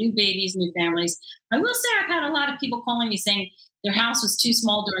to new babies, new families. I will say I've had a lot of people calling me saying their house was too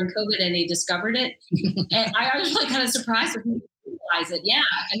small during COVID and they discovered it. And I was really kind of surprised when people realize it. Yeah.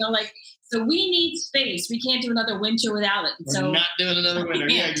 And they're like, so we need space. We can't do another winter without it. We're not doing another winter.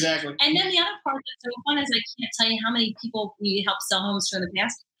 Yeah, exactly. And then the other part that's so fun is I can't tell you how many people we helped sell homes for in the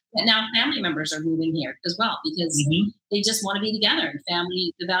past. But now family members are moving here as well, because they just want to be together, and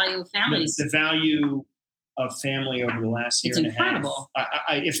the value of families. The value of family over the last year and a half.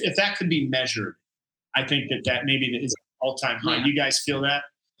 If that could be measured, I think that maybe is all-time high. Yeah. You guys feel that?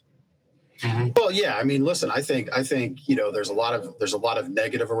 Well, yeah. I mean, listen, I think there's a lot of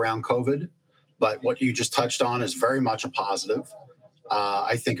negative around COVID, but what you just touched on is very much a positive.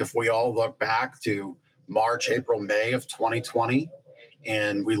 I think if we all look back to March, April, May of 2020,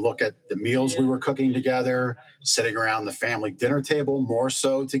 and we look at the meals we were cooking together, sitting around the family dinner table more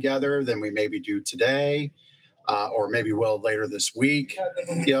so together than we maybe do today, or maybe will later this week.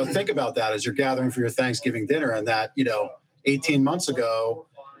 Think about that as you're gathering for your Thanksgiving dinner, and that 18 months ago,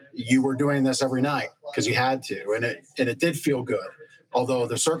 you were doing this every night because you had to, and it did feel good. Although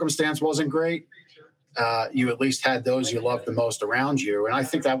the circumstance wasn't great, you at least had those you loved the most around you. And I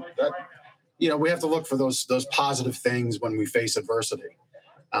think that we have to look for those positive things when we face adversity.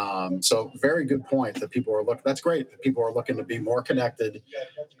 So very good point that people are looking. That's great that people are looking to be more connected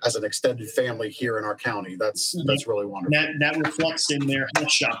as an extended family here in our county. That's really wonderful. That reflects in their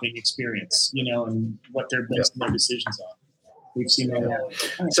house shopping experience, and what they're basing their decisions on. We've seen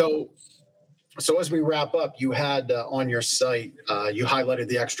that. So as we wrap up, you had on your site, you highlighted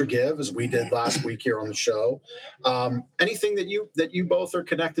the extra give, as we did last week here on the show. Anything that you both are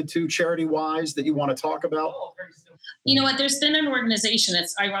connected to charity wise that you want to talk about? You know what? There's been an organization.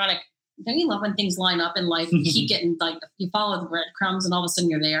 It's ironic. Don't you love when things line up in life? You keep getting, like, you follow the breadcrumbs and all of a sudden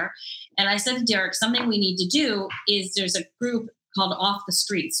you're there. And I said to Derek, something we need to do is there's a group called Off the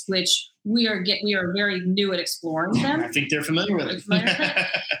Streets, which we are very new at exploring them. I think they're familiar with it.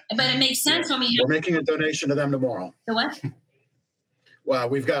 But it makes sense when we're making a donation to them tomorrow. The what? Well,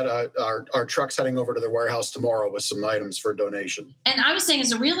 we've got our trucks heading over to their warehouse tomorrow with some items for donation. And I was saying,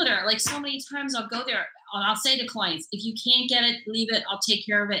 as a realtor, like, so many times I'll go there and I'll say to clients, if you can't get it, leave it. I'll take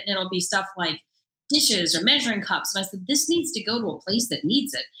care of it. And it'll be stuff like dishes or measuring cups. And I said, this needs to go to a place that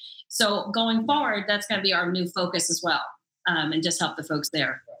needs it. So going forward, that's going to be our new focus as well, and just help the folks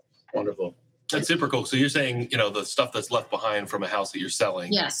there. Wonderful. That's super cool. So you're saying, the stuff that's left behind from a house that you're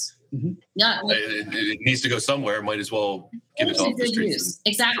selling. Yes. Mm-hmm. Yeah. It needs to go somewhere. Might as well give it off the streets.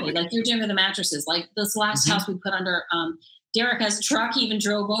 Exactly. Like you're doing with the mattresses. Like this last house we put under, Derek has a truck. He even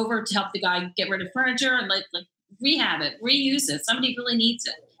drove over to help the guy get rid of furniture and like rehab it, reuse it. Somebody really needs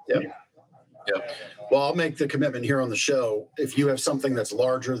it. Yep. Well, I'll make the commitment here on the show. If you have something that's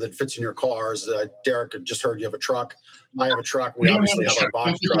larger that fits in your cars, Derek just heard you have a truck. I have a truck. We obviously have our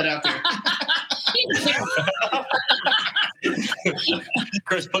box truck.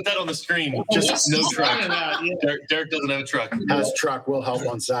 Chris, put that on the screen. Just no truck. Derek doesn't have a truck. Has a truck. We'll help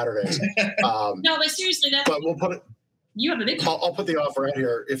on Saturdays. No, but seriously, but we'll put it. You have a big. I'll put the offer out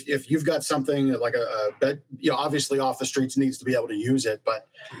here. If you've got something like a bed, obviously Off the Streets needs to be able to use it. But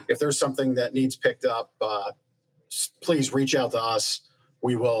if there's something that needs picked up, please reach out to us.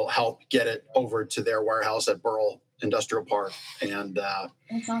 We will help get it over to their warehouse at Burrell Industrial Park, and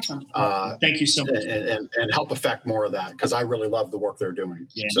that's awesome. Thank you so much, and help affect more of that, because I really love the work they're doing.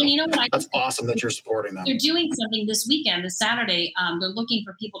 Yeah. So and you know what? That's awesome that you're supporting them. They're doing something this weekend, this Saturday. They're looking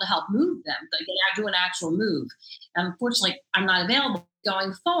for people to help move them. They do an actual move. Unfortunately, I'm not available,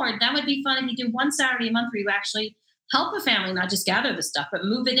 going forward, that would be fun if you do one Saturday a month where you actually help a family, not just gather the stuff, but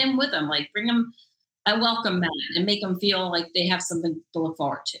move it in with them, like bring them a welcome mat and make them feel like they have something to look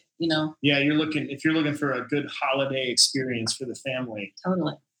forward to, Yeah, if you're looking for a good holiday experience for the family,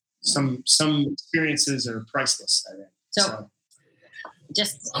 Totally. some experiences are priceless, I think. So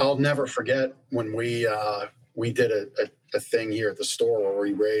just I'll never forget when we did a thing here at the store where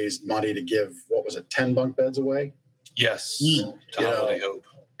we raised money to give, what was it, 10 bunk beds away? Yes. You To Holiday Hope.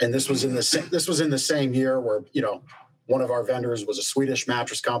 And this was in the same year where, one of our vendors was a Swedish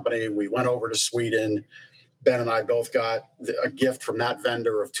mattress company. We went over to Sweden. Ben and I both got a gift from that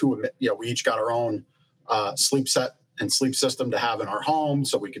vendor of two. We each got our own sleep set and sleep system to have in our home,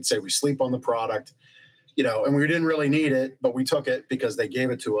 so we could say we sleep on the product. And we didn't really need it, but we took it because they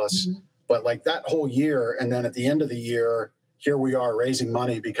gave it to us. Mm-hmm. But like that whole year, and then at the end of the year, here we are raising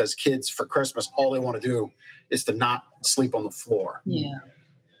money because kids for Christmas, all they want to do is to not sleep on the floor. yeah.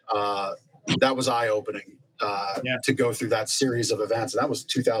 That was eye-opening to go through that series of events. And that was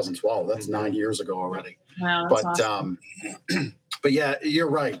 2012. That's 9 years ago already. Wow. That's But awesome. but yeah, you're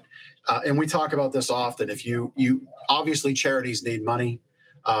right. And we talk about this often. If you obviously charities need money,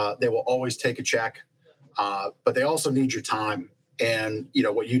 they will always take a check, but they also need your time. And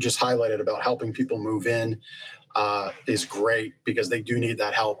what you just highlighted about helping people move in is great because they do need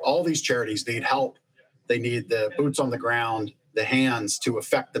that help. All these charities need help. They need the boots on the ground, the hands to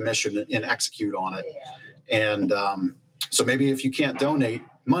affect the mission and execute on it. And so maybe if you can't donate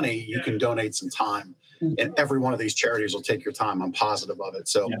money, you can donate some time. And every one of these charities will take your time. I'm positive of it.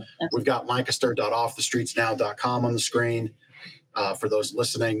 So we've got Lancaster.offthestreetsnow.com on the screen. For those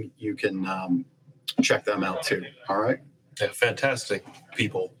listening, you can check them out too. All right. Yeah, fantastic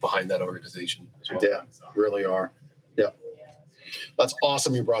people behind that organization as well. Yeah, really are. Yeah. That's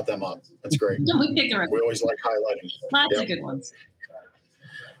awesome you brought them up. That's great. No, we picked the right We always like highlighting. Lots Yeah. of good ones.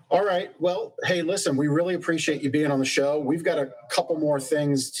 All right. Well, hey, listen, we really appreciate you being on the show. We've got a couple more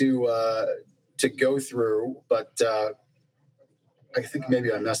things to go through, but I think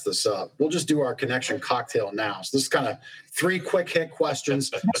maybe I messed this up. We'll just do our connection cocktail now. So this is kind of 3 quick hit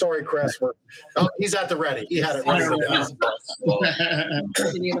questions. Sorry, Chris. He's at the ready. He had it ready to go. Near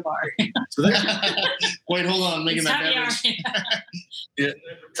the bar. So there, Wait, hold on. I'm making It's my happy beverage. hour. Yeah,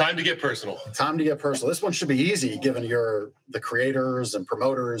 time to get personal. time to get personal. This one should be easy, given you're the creators and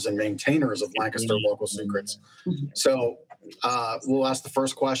promoters and maintainers of Lancaster Local Secrets. So we'll ask the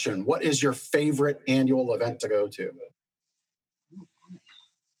first question. What is your favorite annual event to go to?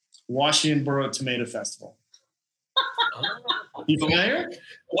 Washington Borough Tomato Festival. You familiar?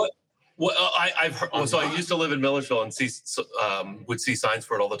 Well, I've heard, so I used to live in Millersville and would see signs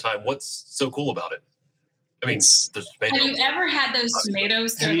for it all the time. What's so cool about it? I mean, there's Have you ever had those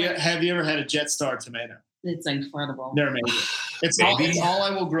tomatoes? Have you ever had a Jetstar tomato? It's incredible. They're amazing. It's all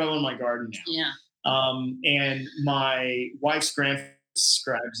I will grow in my garden now. Yeah. And my wife's grandfather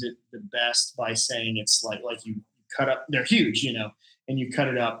describes it the best by saying it's like you cut up. They're huge, and you cut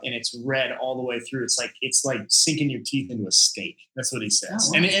it up, and it's red all the way through. It's like sinking your teeth into a steak. That's what he says,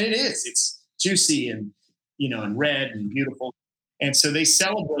 Oh, wow. and it is. It's juicy and and red and beautiful. And so they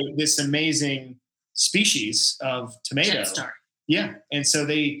celebrate this amazing species of tomato. Jetstar. Yeah, and so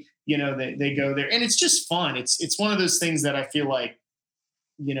they they go there, and it's just fun. It's one of those things that I feel like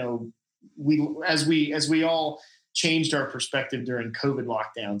we as we all changed our perspective during COVID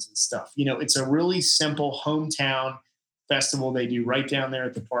lockdowns and stuff. It's a really simple hometown festival they do right down there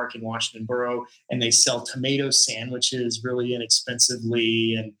at the park in Washington Borough, and they sell tomato sandwiches really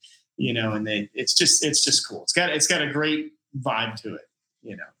inexpensively, and it's just cool. It's got a great vibe to it.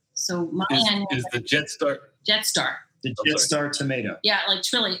 So my is the Jetstar. Jetstar. The Jetstar tomato. Yeah, like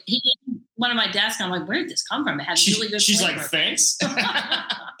truly. He gave one of my desks. I'm like, where did this come from? It had really good She's flavor. like, thanks.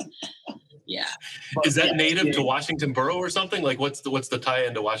 Yeah. Is that native to Washington Borough or something? Like, what's the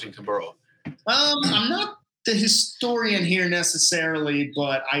tie-in to Washington Borough? I'm not the historian here necessarily,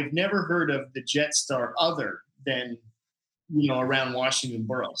 but I've never heard of the Jetstar other than around Washington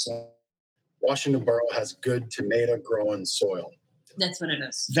Borough. So Washington Borough has good tomato growing soil. That's what it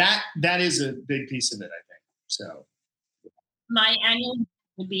is. that is a big piece of it, I think. So My annual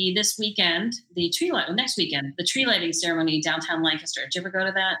would be this weekend, next weekend, the tree lighting ceremony in downtown Lancaster. Did you ever go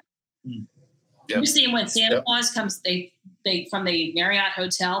to that? Yep. You see when Santa Claus comes, they from the Marriott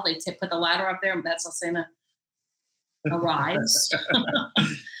Hotel, they put the ladder up there, and that's how Santa arrives.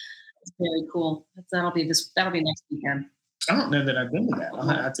 It's very cool. That'll be next weekend. I don't know that I've been to that. I'll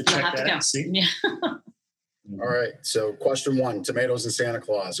have to You'll check have to that go. out. See. Yeah. All right. So question 1, tomatoes and Santa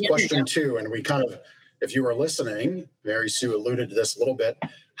Claus. Yeah, Question 2, and we kind of, if you were listening, Mary Sue alluded to this a little bit.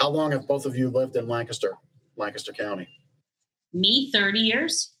 How long have both of you lived in Lancaster County? Me, 30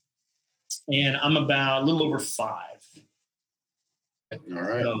 years. And I'm about a little over 5. All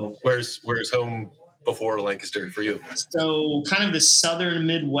right. So, Where's home before Lancaster for you? so kind of the southern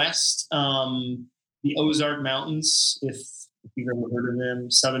Midwest, the Ozark Mountains, if you've ever heard of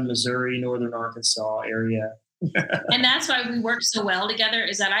them, southern Missouri, northern Arkansas area. And that's why we work so well together,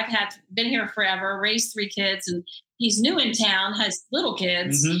 is that been here forever, raised 3 kids, and he's new in town, has little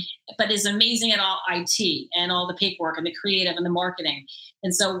kids, Mhm. but is amazing at all IT and all the paperwork and the creative and the marketing.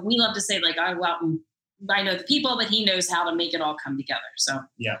 And so we love to say, like, I go out and I know the people, but he knows how to make it all come together. So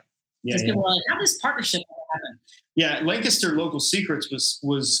Yeah, because yeah. people are like, how does this partnership happen? Yeah, Lancaster Local Secrets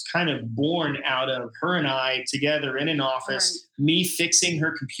was kind of born out of her and I together in an office, me fixing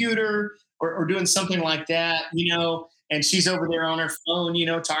her computer or doing something like that, and she's over there on her phone,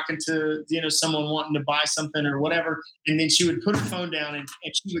 talking to, someone wanting to buy something or whatever. And then she would put her phone down and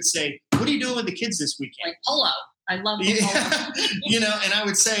she would say, "What are you doing with the kids this weekend?" Like polo. I love the polo. And I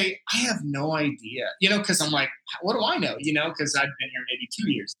would say, "I have no idea," because I'm like, what do I know? Because I'd been here maybe 2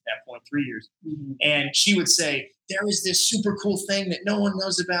 years at that point, 3 years. Mhm. And she would say, "There is this super cool thing that no one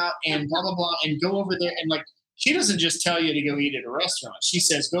knows about," and blah, blah, blah, and go over there. And like, she doesn't just tell you to go eat at a restaurant. She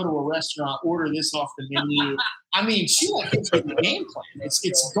says, go to a restaurant, order this off the menu. I mean, she like gives you the game plan. It's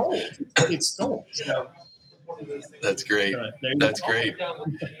gold. It's gold. So, That's great. there you That's go. great.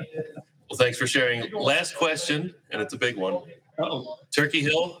 Well, thanks for sharing. Last question, and it's a big one. Uh-oh. Turkey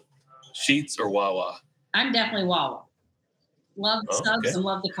Hill, Sheets, or Wawa? I'm definitely Wawa. Love the subs okay. and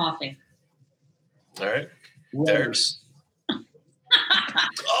love the coffee. All right. Rose.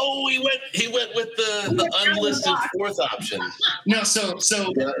 Oh, he went with the unlisted 4th option. No, so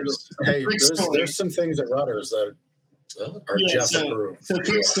Yeah, hey, Quick story. there's some things at Rudders that are Yeah, Jeff so- approved. So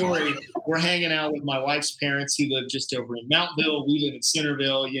quick story, we're hanging out with my wife's parents who live just over in Mountville. We live in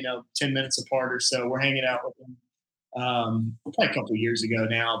Centerville, 10 minutes apart or so. We're hanging out with them probably a couple of years ago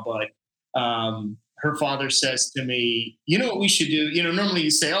now. But her father says to me, "You know what we should do?" Normally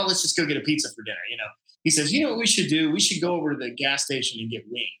you say, "Oh, let's just go get a pizza for dinner." He says, "You know what we should do? We should go over to the gas station and get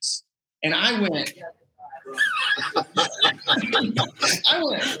wings." And I went, what?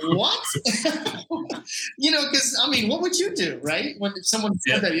 Because what would you do, right? When someone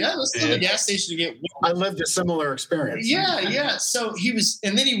said that, let's go to the gas station to get wings. I lived a similar experience. Yeah. So he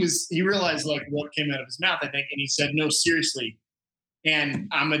realized like what came out of his mouth, I think, and he said, "No, seriously." And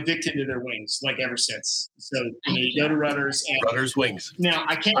I'm addicted to their wings, like ever since. So you go to Rudders, and Rudders Wings. now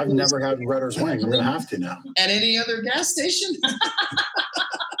I can't. I've never had Rudders wing. I'm gonna have to now. At any other gas station.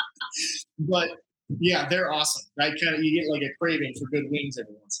 But yeah, they're awesome. You get like a craving for good wings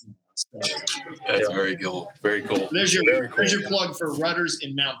every once in a while. So, That's very cool. Very cool. there's your Very cool. there's your plug for Rudders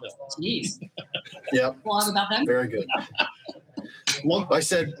in Mountville. Jeez. Yep, Blog about them. very good.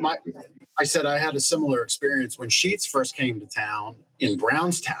 I said I had a similar experience when Sheets first came to town in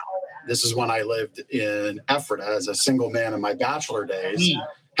Brownstown. This is when I lived in Ephrata as a single man in my bachelor days,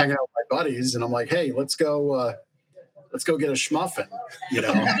 hanging out with my buddies, and I'm like, "Hey, let's go get a schmuffin,"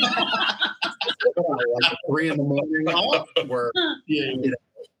 like 3 a.m. We're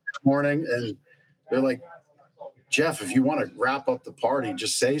morning, and they're like, "Jeff, if you want to wrap up the party,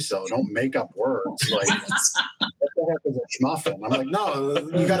 just say so. Don't make up words." Like, what the heck is a schmuffin? I'm like, "No,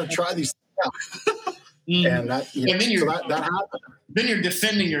 you got to try these things out." And that, And then so that happened. Then you're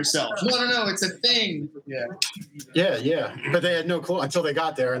defending yourself. No, it's a thing. Yeah. Yeah. But they had no clue until they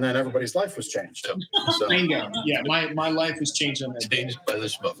got there, and then everybody's life was changed. So, Bingo. Yeah, my life was changed on that day. Changed by the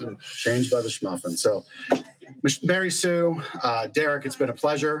schmuffin. changed by the schmuffin. So, Mary Sue, Derek, it's been a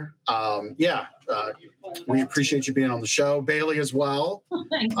pleasure. We appreciate you being on the show. Bailey as well.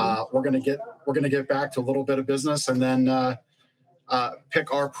 Thank you. We're gonna get back to a little bit of business and then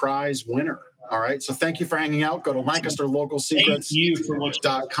pick our prize winner. All right. So thank you for hanging out. Go to Thank LancasterLocalSecrets.com. you for what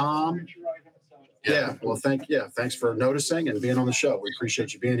you Yeah. Well, thanks for noticing and being on the show. We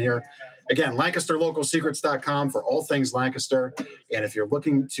appreciate you being here. Again, LancasterLocalSecrets.com for all things Lancaster. And if you're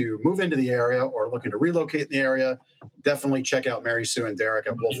looking to move into the area or looking to relocate in the area, definitely check out Mary Sue and Derek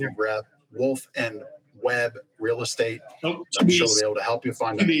at Wolf and Webb Real Estate. Oh, I'm sure they'll be able to help you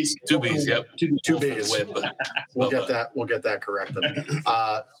find two that. B's. 2 B's, yep. Two B's. Web. We'll get that corrected.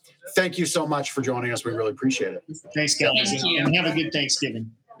 Thank you so much for joining us. We really appreciate it. Thanks, guys. Thank you. And have a good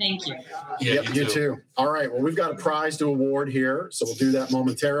Thanksgiving. Thank you. Yeah, Yep, you too. All right. Well, we've got a prize to award here, so we'll do that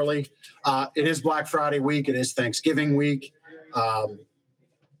momentarily. It is Black Friday week. It is Thanksgiving week. I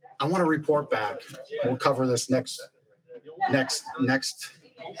want to report back. We'll cover this next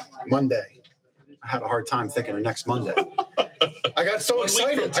Monday. I had a hard time thinking of next Monday. I got so 1 week from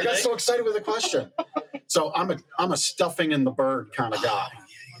excited. I got today? so excited with the question. So I'm a stuffing in the bird kind of guy.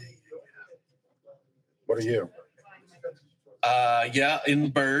 What are you? Yeah, in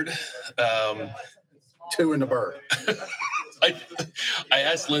Bird. 2 in the bird. I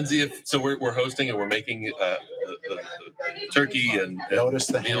asked Lindsay if we're hosting and we're making the turkey and Notice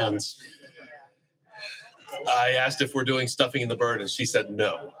the meal. hands. I asked if we're doing stuffing in the bird, and she said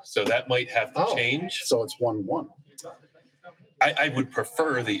no. So that might have to change. So it's 1-1. I would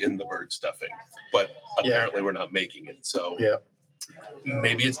prefer the in the bird stuffing, but apparently we're not making it. So Yeah.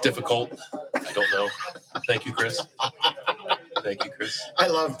 maybe it's difficult. I don't know. Thank you, Chris. Thank you, Chris. I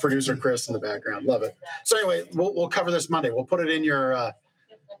love producer Chris in the background. Love it. So anyway, we'll cover this Monday. We'll put it in your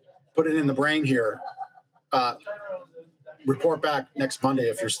put it in the brain here. Report back next Monday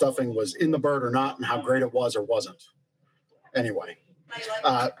if your stuffing was in the bird or not, and how great it was or wasn't. Anyway,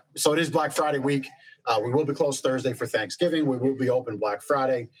 so it is Black Friday week. We will be closed Thursday for Thanksgiving. We will be open Black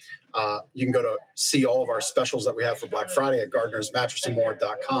Friday. You can go to see all of our specials that we have for Black Friday at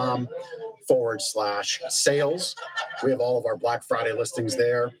gardnersmattressandmore.com/sales. We have all of our Black Friday listings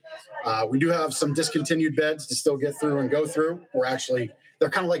there. We do have some discontinued beds to still get through and go through. They're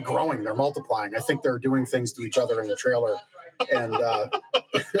kind of like growing. They're multiplying. I think they're doing things to each other in the trailer and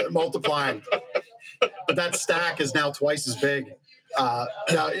multiplying. But that stack is now twice as big.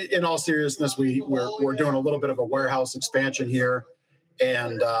 Now, in all seriousness, we're doing a little bit of a warehouse expansion here,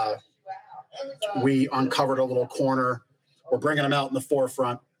 and we uncovered a little corner. We're bringing them out in the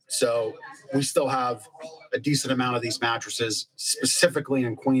forefront, so we still have a decent amount of these mattresses, specifically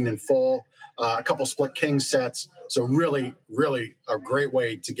in queen and full, a couple split king sets. So really, really a great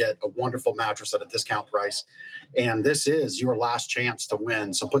way to get a wonderful mattress at a discount price. And this is your last chance to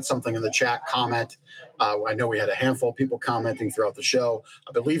win. So put something in the chat, comment. I know we had a handful of people commenting throughout the show.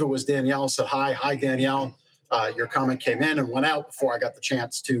 I believe it was Danielle said hi. Hi, Danielle. Your comment came in and went out before I got the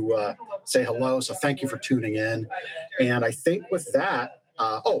chance to say hello. So thank you for tuning in. And I think with that,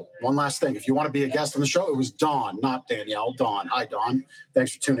 one last thing. If you want to be a guest on the show, it was Dawn, not Danielle. Dawn. Hi, Dawn.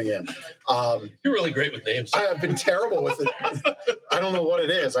 Thanks for tuning in. You're really great with names. I have been terrible with it. I don't know what it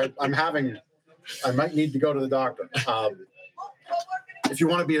is. I might need to go to the doctor. If you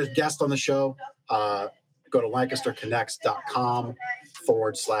want to be a guest on the show, go to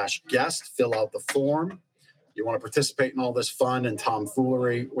lancasterconnects.com/guest. Fill out the form. You want to participate in all this fun and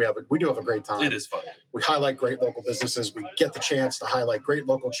tomfoolery. We do have a great time. It is fun. We highlight great local businesses. We get the chance to highlight great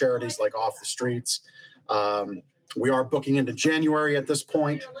local charities like Off the Streets. We are booking into January at this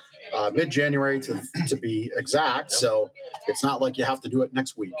point, mid-January to be exact. So it's not like you have to do it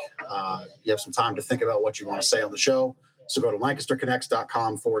next week. You have some time to think about what you want to say on the show. So go to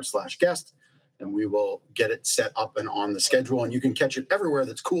lancasterconnects.com/guest, and we will get it set up and on the schedule. And you can catch it everywhere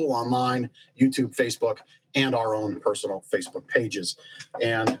that's cool online, YouTube, Facebook, and our own personal Facebook pages.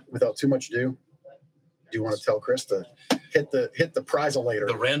 And without too much ado, do you want to tell Chris to hit the prizelator?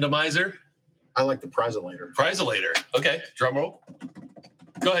 The randomizer? I like the prizelator. Prizelator. Okay. Drum roll.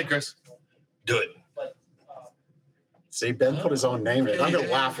 Go ahead, Chris. Do it. See, Ben put his own name in. I'm going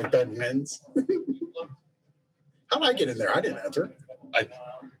to laugh if Ben wins. How did I get in there? I didn't enter.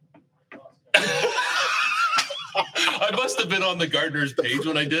 I must have been on the Gardner's page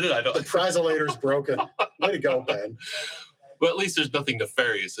when I did it. The prizelator's broken. Way to go, Ben. Well, at least there's nothing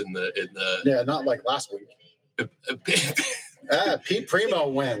nefarious in the. Yeah, not like last week. Pete Primo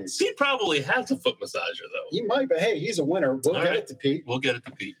wins. Pete probably has a foot massager, though. He might, but hey, he's a winner. We'll get it to Pete. We'll get it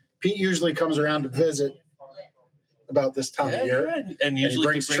to Pete. Pete usually comes around to visit about this time of year. Right. And usually he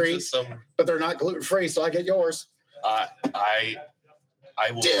brings treats, but they're not gluten-free, so I get yours. I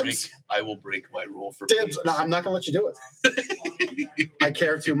will break my rule for Dibs. Pete. No, I'm not going to let you do it. I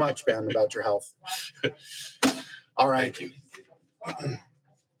care too much, Ben, about your health. All right. Thank you.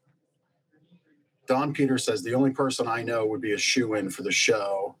 Don Peter says the only person I know would be a shoe-in for the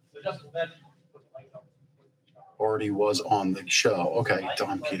show. Already was on the show. Okay,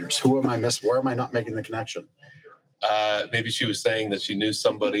 Don Peters. Who am I missing? Where am I not making the connection? Maybe she was saying that she knew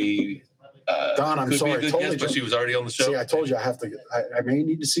somebody. Don, I'm sorry. Totally, but she was already on the show. See, I told you I may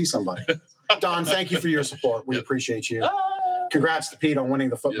need to see somebody. Don, thank you for your support. We appreciate you. Congrats to Pete on winning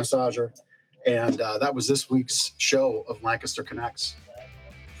the foot massager. And that was this week's show of Lancaster Connects.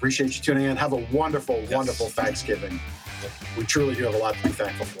 Appreciate you tuning in. Have a wonderful, wonderful Thanksgiving. We truly do have a lot to be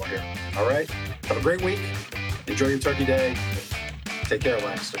thankful for here. All right? Have a great week. Enjoy your turkey day. Take care,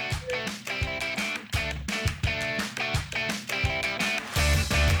 Lancaster.